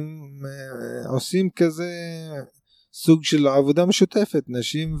שלהם הם עושים כזה סוג של עבודה משותפת,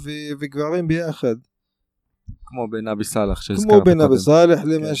 נשים וגברים ביחד. כמו בנבי סלח שהזכרת. כמו בנבי סלח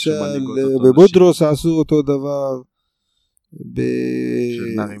למשל, בבודרוס עשו אותו דבר.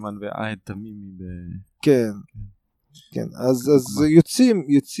 של נרימן ועהד תמימי. כן, כן. אז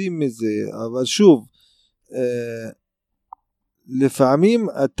יוצאים מזה, אבל שוב, לפעמים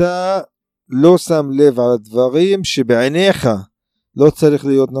אתה לא שם לב על הדברים שבעיניך לא צריך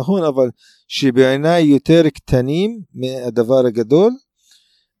להיות נכון, אבל שבעיניי יותר קטנים מהדבר הגדול.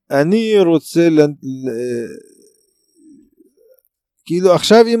 אני רוצה כאילו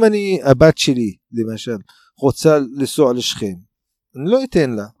עכשיו אם הבת שלי למשל רוצה לנסוע לשכם, אני לא אתן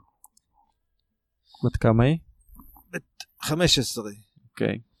לה. בת כמה היא? בת 15.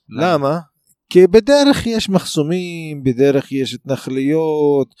 אוקיי. למה? כי בדרך יש מחסומים, בדרך יש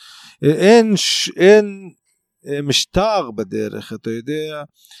התנחליות, אין משטר בדרך, אתה יודע,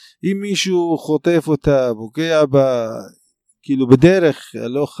 אם מישהו חוטף אותה, פוגע בה, כאילו בדרך,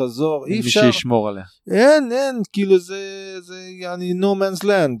 לא חזור, אי אפשר. מי שישמור עליה. אין, כאילו זה יעני no man's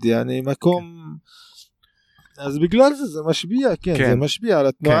land, יעני מקום, אז בגלל זה משפיע, כן, זה משפיע על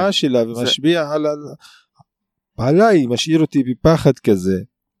התנועה שלה, ומשפיע עליי, משאיר אותי בפחד כזה,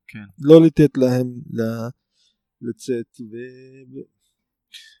 לא לתת להם לצאת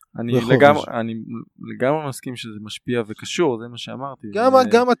אני לגמרי מסכים שזה משפיע וקשור, זה מה שאמרתי.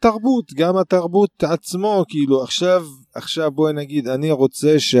 גם התרבות עצמו, כאילו עכשיו בואי נגיד, אני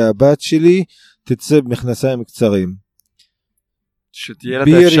רוצה שהבת שלי תצא במכנסיים קצרים. שתהיה לה את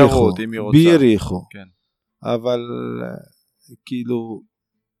האפשרות, אם היא רוצה. ביריחו. כן. אבל כאילו,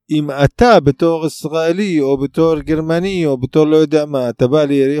 אם אתה בתור ישראלי, או בתור גרמני, או בתור לא יודע מה, אתה בא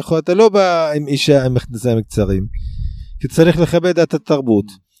ליריחו, אתה לא בא עם אישה עם מכנסיים קצרים. כי צריך לכבד את התרבות.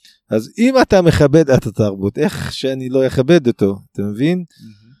 אז אם אתה מכבד את התרבות, איך שאני לא אכבד אותו, אתה מבין?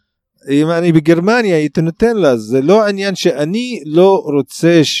 אם אני בגרמניה הייתי נותן לה, זה לא עניין שאני לא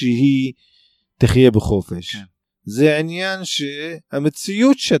רוצה שהיא תחיה בחופש. זה עניין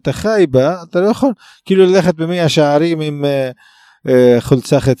שהמציאות שאתה חי בה, אתה לא יכול כאילו ללכת במאה שערים עם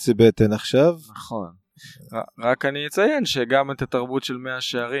חולצה חצי בטן עכשיו. נכון. רק אני אציין שגם את התרבות של מאה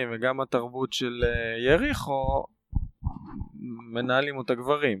שערים וגם התרבות של יריחו מנהלים אותה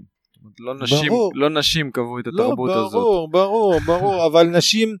גברים. לא נשים קבעו את התרבות הזאת. ברור, אבל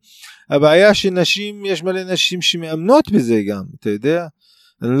נשים, הבעיה שנשים, יש מלא נשים שמאמנות בזה גם, אתה יודע?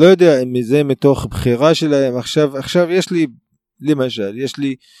 אני לא יודע אם זה מתוך בחירה שלהם. עכשיו יש לי, למשל, יש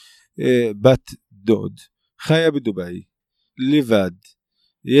לי בת דוד, חיה בדוביי, לבד,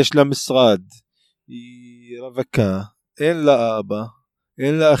 יש לה משרד, היא רווקה, אין לה אבא,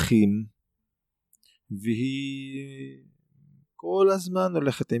 אין לה אחים, והיא כל הזמן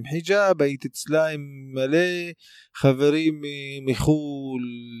הולכת עם חיג'אב, היית אצלה עם מלא חברים מחול,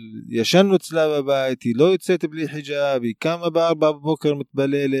 ישנו אצלה בבית, היא לא יוצאת בלי חיג'אב, היא קמה ב4 בבוקר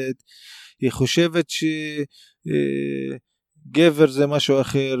מתבללת, היא חושבת שגבר זה משהו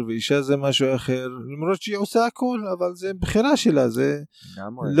אחר ואישה זה משהו אחר, למרות שהיא עושה הכל, אבל זה בחירה שלה, זה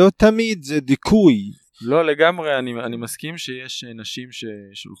לא תמיד, זה דיכוי. לא לגמרי, אני מסכים שיש נשים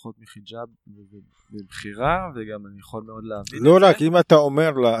ששולחות מחיג'אב בבחירה, וגם אני יכול מאוד להבין לא רק, אם אתה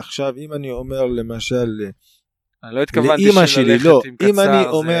אומר לה, עכשיו אם אני אומר למשל אני לא התכוונתי שללכת עם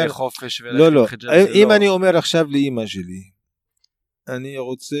קצר זה חופש וללכת עם חיג'אב זה לא. אם אני אומר עכשיו לאמא שלי, אני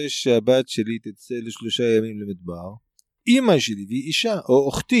רוצה שהבת שלי תצא ל3 ימים למדבר, אמא שלי והיא אישה, או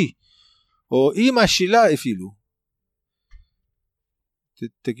אוכתי, או אמא שלה אפילו,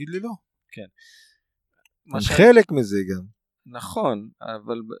 תגיד לי לא. כן. חלק מזה גם. נכון,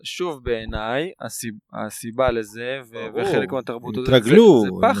 אבל שוב בעיניי הסיבה לזה וחלק מהתרבות הזאת זה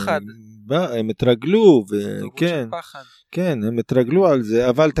פחד. הם התרגלו, כן, הם התרגלו על זה,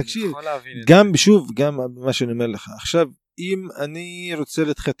 אבל תקשיב, גם שוב, גם מה שאני אומר לך, עכשיו אם אני רוצה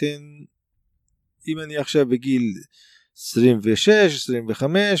להתחתן, אם אני עכשיו בגיל 26,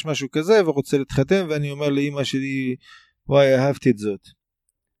 25, משהו כזה, ורוצה להתחתן, ואני אומר לאמא שלי, וואי, אהבתי את זאת.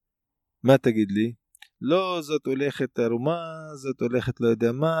 מה תגיד לי? לא, זאת הולכת ערומה, זאת הולכת לא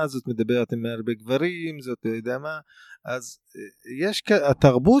יודע מה, זאת מדברת עם הרבה גברים, זאת לא יודע מה, אז יש,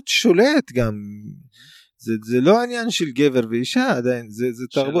 התרבות שולט גם, זה לא עניין של גבר ואישה עדיין, זה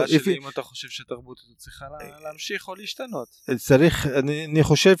תרבות. שאלה שלי אם אתה חושב שתרבות הזאת צריכה להמשיך או להשתנות. צריך, אני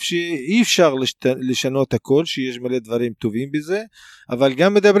חושב שאי אפשר לשנות הכל, שיש מלא דברים טובים בזה, אבל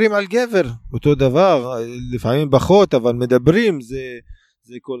גם מדברים על גבר, אותו דבר, לפעמים פחות, אבל מדברים,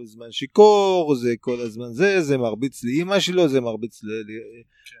 זה כל הזמן שיקור, זה כל הזמן זה מרביץ לאמא שלו, זה מרביץ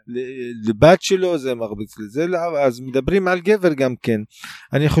לבת שלו, זה מרביץ לזה, אז מדברים על גבר גם כן.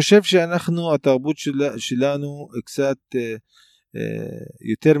 אני חושב שאנחנו, התרבות שלנו קצת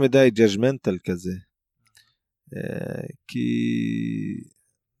יותר מדי judgmental כזה, כי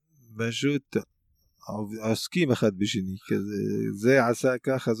פשוט עוסקים אחד בשני כזה, זה עשה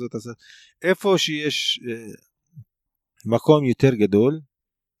ככה, זאת עשה, איפה שיש מקום יותר גדול,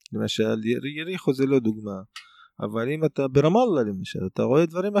 למשל יריחו זה לא דוגמה, אבל אם אתה ברמאללה למשל, אתה רואה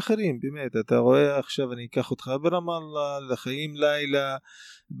דברים אחרים, באמת, אתה רואה עכשיו, אני אקח אותך ברמאללה, לחיים לילה,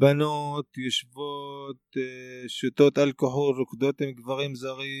 בנות יושבות, שותות אלכוהול, רוקדות עם גברים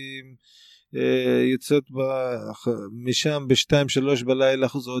זרים, יוצאות משם ב-2-3 בלילה,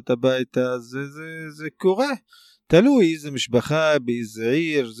 חוזרות הביתה, זה קורה. תלוי איזה משפחה, באיזה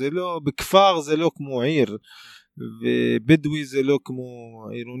עיר, זה לא, בכפר זה לא כמו עיר, ובדואי זה לא כמו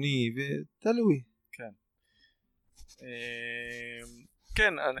עירוני, ותלוי. כן.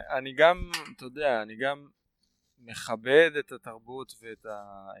 כן, אני גם, אתה יודע, אני גם מכבד את התרבות ואת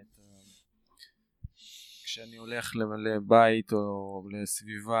כשאני הולך לבית או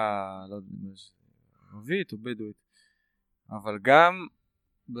לסביבה, לא יודע, ערבית או בדואית, אבל גם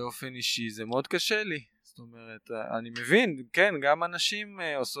באופן אישי זה מאוד קשה לי. זאת אומרת, אני מבין, כן, גם אנשים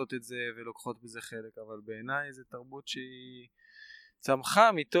עושות את זה ולוקחות בזה חלק, אבל בעיניי זה תרבות שהיא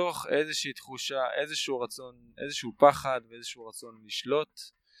צמחה מתוך איזושהי תחושה, איזשהו רצון, איזשהו פחד ואיזשהו רצון לשלוט,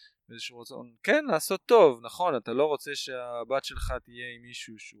 איזשהו רצון, כן, לעשות טוב, נכון, אתה לא רוצה שהבת שלך תהיה עם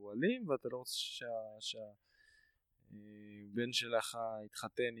מישהו שהוא אלים, ואתה לא רוצה שהבן שלך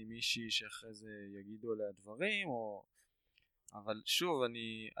יתחתן עם מישהי שאחרי זה יגידו עליה דברים, אבל שוב,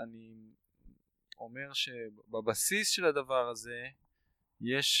 אני אומר שבבסיס של הדבר הזה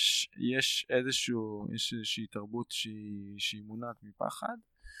יש איזושהי תרבות שהיא מונעת מפחד,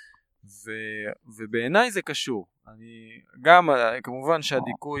 ובעיניי זה קשור. גם כמובן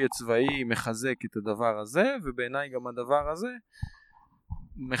שהדיכוי הצבאי מחזק את הדבר הזה, ובעיניי גם הדבר הזה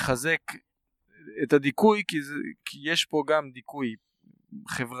מחזק את הדיכוי, כי יש פה גם דיכוי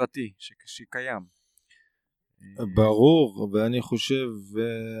חברתי שקיים. ברור, ואני חושב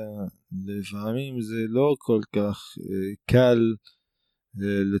לפעמים זה לא כל כך קל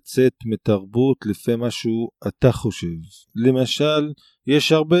לצאת מתרבות לפי משהו אתה חושב. למשל,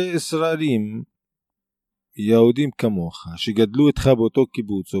 יש הרבה ישראלים יהודים כמוך שגדלו איתך באותו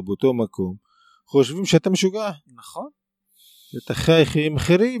קיבוץ או באותו מקום, חושבים שאתה משוגע. נכון. אתה חי חיים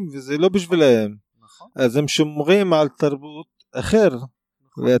אחרים וזה לא בשבילהם. נכון. אז הם שומרים על תרבות אחר.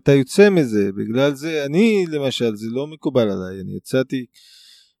 ואתה יוצא מזה, בגלל זה אני למשל, זה לא מקובל עליי, אני יצאתי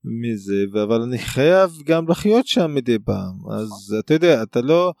מזה, אבל אני חייב גם לחיות שם מדי פעם, אז אתה יודע, אתה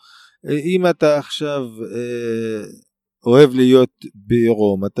לא, אם אתה עכשיו אוהב להיות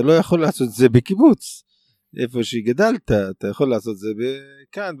בעירום, אתה לא יכול לעשות את זה בקיבוץ, איפה שגדלת, אתה יכול לעשות את זה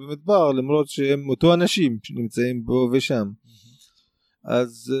כאן במדבר, למרות שהם אותו אנשים שנמצאים בו ושם,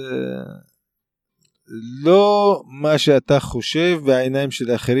 אז לא מה שאתה חושב והעיניים של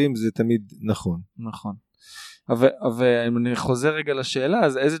האחרים זה תמיד נכון. נכון. אבל אם אני חוזר רגע לשאלה,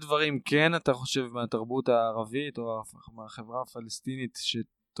 אז איזה דברים כן אתה חושב מהתרבות הערבית או מהחברה הפלסטינית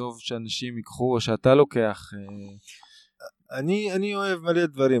שטוב שאנשים ייקחו או שאתה לוקח? אני אוהב מלא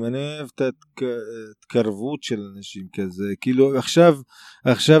דברים, אני אוהב את התקרבות של אנשים כזה, כאילו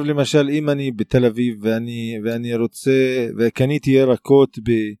עכשיו למשל אם אני בתל אביב ואני רוצה וקניתי ירקות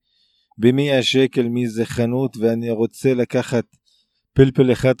ב100 שקל מאיזה חנות ואני רוצה לקחת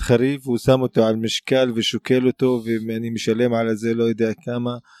פלפל אחד חריף והוא שם אותו על משקל ושוקל אותו ואני משלם על זה לא יודע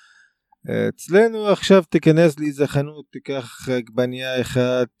כמה. אצלנו עכשיו תיכנס לאיזה חנות, תיקח עגבנייה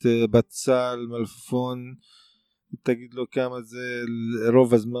אחת, בצל, מלפפון, תגיד לו כמה זה,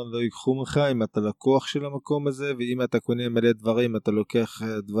 רוב הזמן לא ייקחו ממך אם אתה לקוח של המקום הזה, ואם אתה קונה מלא דברים אתה לוקח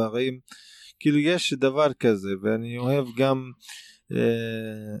דברים, כאילו יש דבר כזה. ואני אוהב גם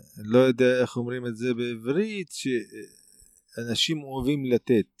לא יודע איך אומרים את זה בעברית, שאנשים אוהבים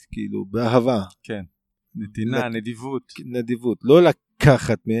לתת, כאילו באהבה. כן, נתינה, נדיבות, לא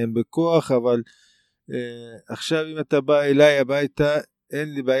לקחת מהם בכוח, אבל עכשיו אם אתה בא אליי הביתה,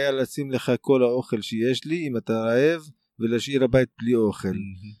 אין לי בעיה לשים לך כל האוכל שיש לי, אם אתה רעב, ולהשאיר הבית בלי אוכל.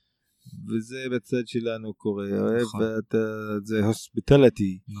 וזה בצד שלנו קורה, נכון. זה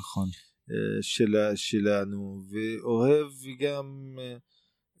הוספיטליטי. נכון. שלנו, ואוהב גם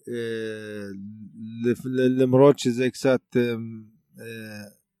למרות שזה קצת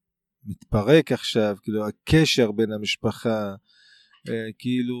מתפרק עכשיו, כאילו הקשר בין המשפחה,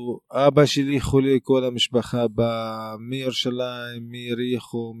 כאילו אבא שלי חולה, כל המשפחה באה מירושלים,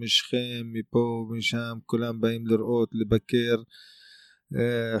 מיריחו, משכם, מפה ומשם, כולם באים לראות, לבקר,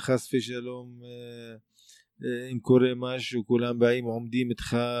 חס ושלום אם קורה משהו, כולם באים עומדים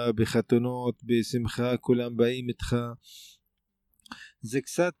איתך בחתונות, בשמחה, כולם באים איתך. זה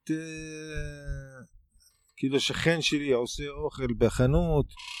קצת כאילו שכן שלי עושה אוכל בחנות,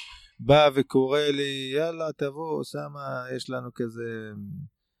 בא וקורא לי, יאללה תבוא אוסמה, יש לנו כזה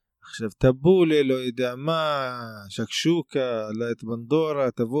עכשיו טבולה, לא יודע מה, שקשוקה, לית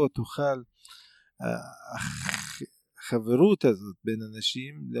בנדורה, תבוא תאכל. החברות הזאת בין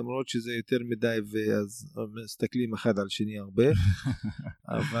אנשים, למרות שזה יותר מדי ואז מסתכלים אחד על שני הרבה,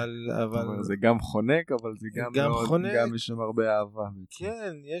 אבל זה גם חונק, אבל זה גם חונק, גם יש שם הרבה אהבה.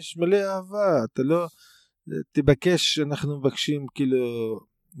 כן, יש מלא אהבה, אתה לא תבקש, אנחנו מבקשים כאילו,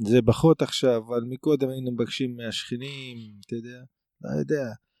 זה פחות עכשיו, אבל מקודם היינו מבקשים מהשכנים, אתה יודע, לא יודע,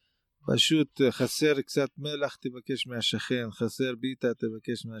 פשוט חסר קצת מלח, תבקש מהשכן, חסר ביטה,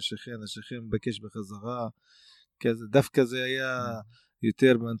 תבקש מהשכן, השכן מבקש בחזרה, דווקא זה היה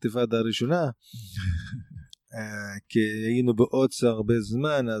יותר באינתיפאדה הראשונה, כי היינו בעוצר הרבה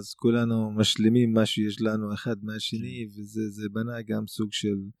זמן, אז כולנו משלימים מה שיש לנו אחד מהשני, וזה בנה גם סוג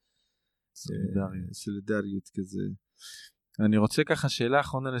של סולידריות כזה. אני רוצה ככה שאלה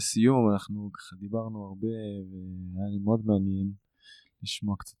אחרונה לסיום, אנחנו ככה דיברנו הרבה, והיה לי מאוד מעניין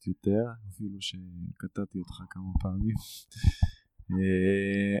לשמוע קצת יותר, אפילו שקטעתי אותך כמה פעמים.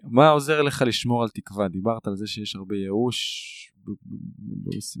 מה עוזר לך לשמור על תקווה? דיברת על זה שיש הרבה ייאוש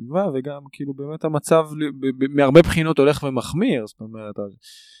בסביבה, וגם כאילו באמת המצב מהרבה בחינות הולך ומחמיר, זאת אומרת,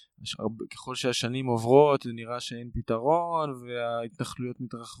 ככל שהשנים עוברות נראה שאין פתרון, וההתנחלויות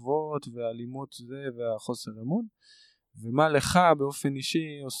מתרחבות, והאלימות זה, והחוסר אמון. ומה לך באופן אישי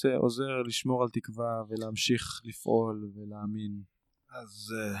עוזר לשמור על תקווה ולהמשיך לפעול ולהאמין?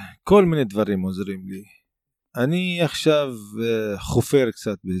 אז כל מיני דברים עוזרים לי. אני עכשיו חופר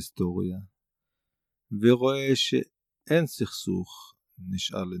קצת בהיסטוריה ורואה שאין סכסוך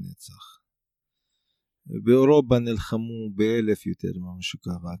נשאר לנצח. באירופה נלחמו ב1,000 יותר ממה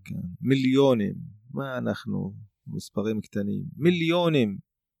שקרה כאן, מיליונים, מה אנחנו מספרים קטנים, מיליונים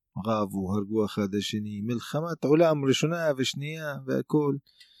רבו, הרגו אחד השני, מלחמת עולם ראשונה ושנייה והכל.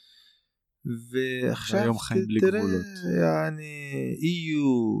 ועכשיו תראה,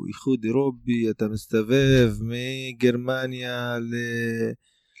 EU, איחוד אירופי, אתה מסתובב מגרמניה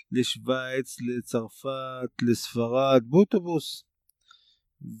לשוויץ, לצרפת, לספרד, באוטובוס,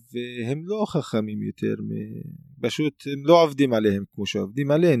 והם לא חכמים יותר, פשוט הם לא עובדים עליהם כמו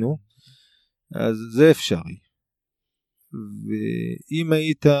שעובדים עלינו, אז זה אפשרי. ואם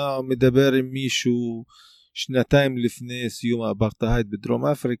היית מדבר עם מישהו שנתיים לפני סיום האפרטהייד בדרום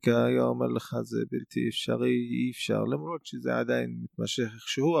אפריקה, היה אומר לך זה בלתי אפשרי, אי אפשר, למרות שזה עדיין מתמשך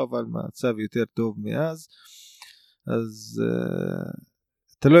איכשהו, אבל מצב יותר טוב מאז, אז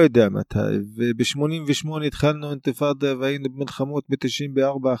אתה לא יודע מתי. וב-88 התחלנו אינתיפאדה והיינו במלחמות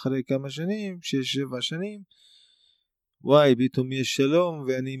ב-94 אחרי כמה שנים, 6-7 שנים, וואי, פתאום יש שלום,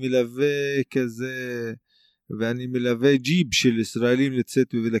 ואני מלווה כזה, ואני מלווה ג'יפ של ישראלים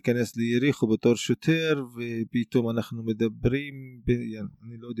לצאת ולהיכנס ליריחו בתור שוטר, ופתאום אנחנו מדברים,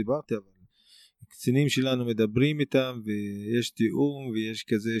 אני לא דיברתי, אבל קצינים שלנו מדברים איתם, ויש תיאום, ויש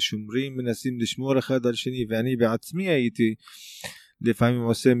כזה שומרים, מנסים לשמור אחד על שני, ואני בעצמי הייתי לפעמים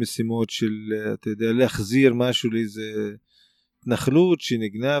עושה משימות של, אתה יודע, להחזיר משהו לאיזה התנחלות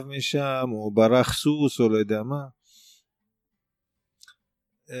שנגנב משם, או ברח סוס, או לא יודע מה.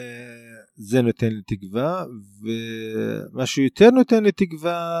 זה נותן לי תקווה, ומשהו יותר נותן לי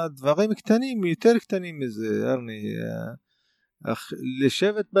תקווה, דברים קטנים, יותר קטנים מזה, ארני,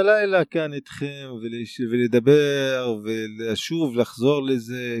 לשבת בלילה כאן איתכם, ולדבר, ולשוב, לחזור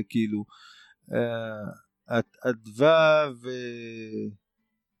לזה, כאילו, אדווה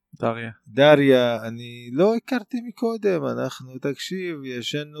דריה, אני לא הכרתי מקודם, אנחנו, תקשיב,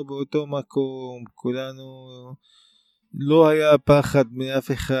 ישנו באותו מקום, כולנו, לא היה פחד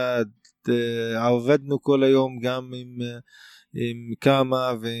מאף אחד, עבדנו כל היום גם עם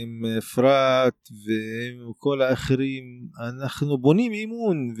כמה ועם אפרת ועם כל האחרים, אנחנו בונים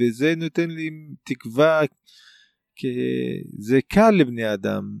אימון, וזה נותן לי תקווה, כי זה קל לבני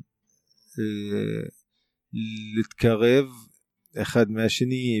אדם להתקרב אחד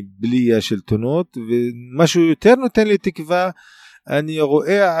מהשני בלי השלטונות, ומשהו יותר נותן לי תקווה, אני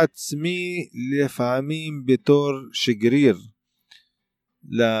רואה עצמי לפעמים בתור שגריר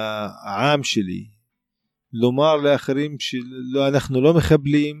לעם שלי, לומר לאחרים שלא, אנחנו לא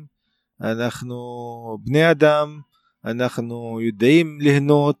מחבלים, אנחנו בני אדם, אנחנו יודעים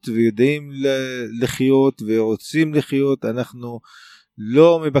ליהנות ויודעים לחיות ורוצים לחיות, אנחנו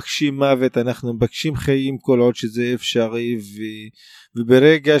לא מבקשים מוות, אנחנו מבקשים חיים כל עוד שזה אפשרי,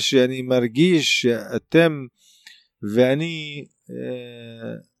 וברגע שאני מרגיש שאתם ואני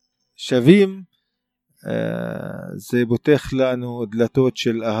שווים, זה פותח לנו דלתות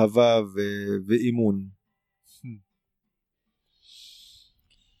של אהבה ואימון.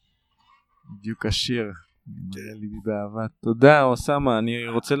 בדיוק השיר, מראה לי באהבה. תודה אוסמה, אני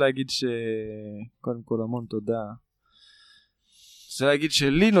רוצה להגיד שקודם כל המון תודה. רוצה להגיד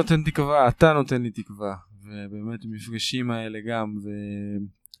שלי נותן תקווה, אתה נותן לי תקווה, ובאמת המפגשים האלה גם,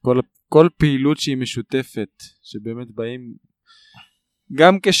 כל פעילות שהיא משותפת, שבאמת באים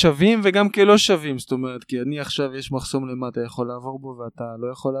גם כשווים וגם כלא שווים, זאת אומרת, כי אני עכשיו יש מחסום למה אתה יכול לעבור בו ואתה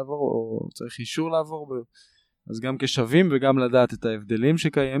לא יכול לעבור, או צריך אישור לעבור בו, אז גם כשווים וגם לדעת את ההבדלים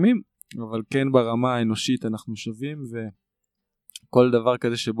שקיימים, אבל כן ברמה האנושית אנחנו שווים, וכל דבר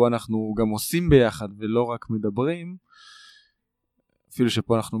כזה שבו אנחנו גם עושים ביחד ולא רק מדברים, אפילו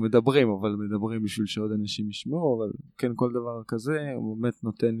שפה אנחנו מדברים, אבל מדברים בשביל שעוד אנשים ישמעו, אבל כן כל דבר כזה, הוא באמת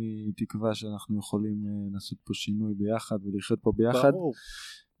נותן לי תקווה שאנחנו יכולים לעשות פה שינוי ביחד ולחיות פה ביחד. ברור.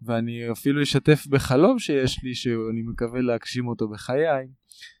 ואני אפילו אשתף בחלום שיש לי, שאני מקווה להגשים אותו בחיי,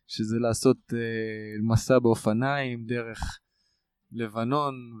 שזה לעשות מסע באופניים דרך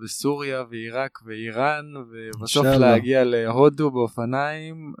לבנון וסוריה ועיראק ואיראן, ובסוף להגיע להודו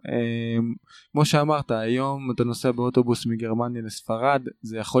באופניים. כמו שאמרת, היום אתה נוסע באוטובוס מגרמניה לספרד,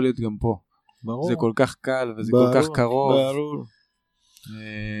 זה יכול להיות גם פה. ברור. זה כל כך קל וזה ברור, כל כך קרוב. ברור.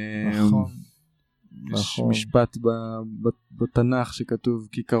 נכון. יש משפט בתנ"ך שכתוב,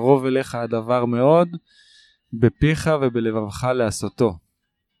 כי קרוב אליך הדבר מאוד, בפיך ובלבבך לעשותו.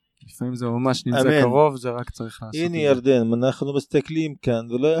 לפעמים זה ממש נמצא קרוב, זה רק צריך לעשות. הנה ירדן, אנחנו מסתכלים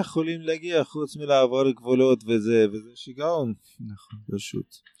כאן ולא יכולים להגיע חוץ מלעבור גבולות וזה שיגעון. נכון.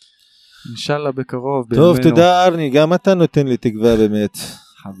 פשוט. אינשאללה בקרוב. טוב, תודה ארני, גם אתה נותן לי תקווה באמת.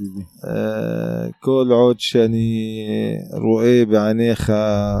 חביבי. כל עוד שאני רואה בעיניך,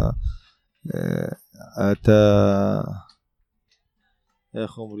 אתה,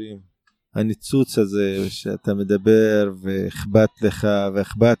 איך אומרים? הניצוץ הזה שאתה מדבר ואכפת לך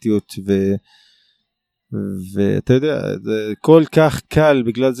ואכפתיות ואתה יודע זה כל כך קל,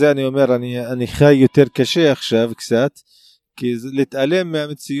 בגלל זה אני אומר אני חי יותר קשה עכשיו קצת, כי להתעלם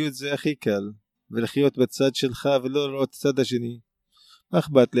מהמציאות זה הכי קל, ולחיות בצד שלך ולא לראות את הצד השני. מה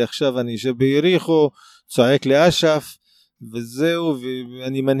אכפת לי עכשיו, אני שביריחו צועק לאשף וזהו,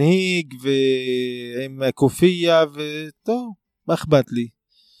 ואני מנהיג ועם הקופיה וטוב, מה אכפת לי,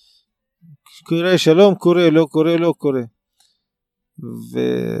 קורה שלום קורה, לא קורה לא קורה.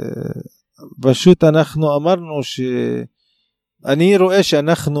 ופשוט אנחנו אמרנו שאני רואה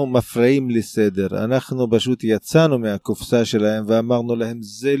שאנחנו מפריעים לסדר, אנחנו פשוט יצאנו מהקופסה שלהם ואמרנו להם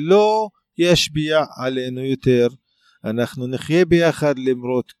זה לא ישפיע עלינו יותר, אנחנו נחיה ביחד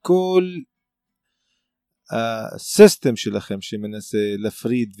למרות כל הסיסטם שלכם שמנסה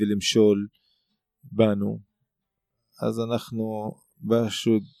להפריד ולמשול בנו. אז אנחנו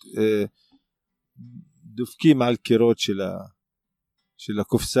פשוט דופקים על קירות של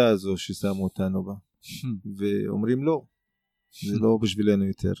הקופסה הזו ששמו אותנו בה ואומרים לא, זה לא בשבילנו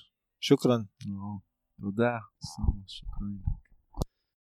יותר. שוקרן. תודה. שוקרן.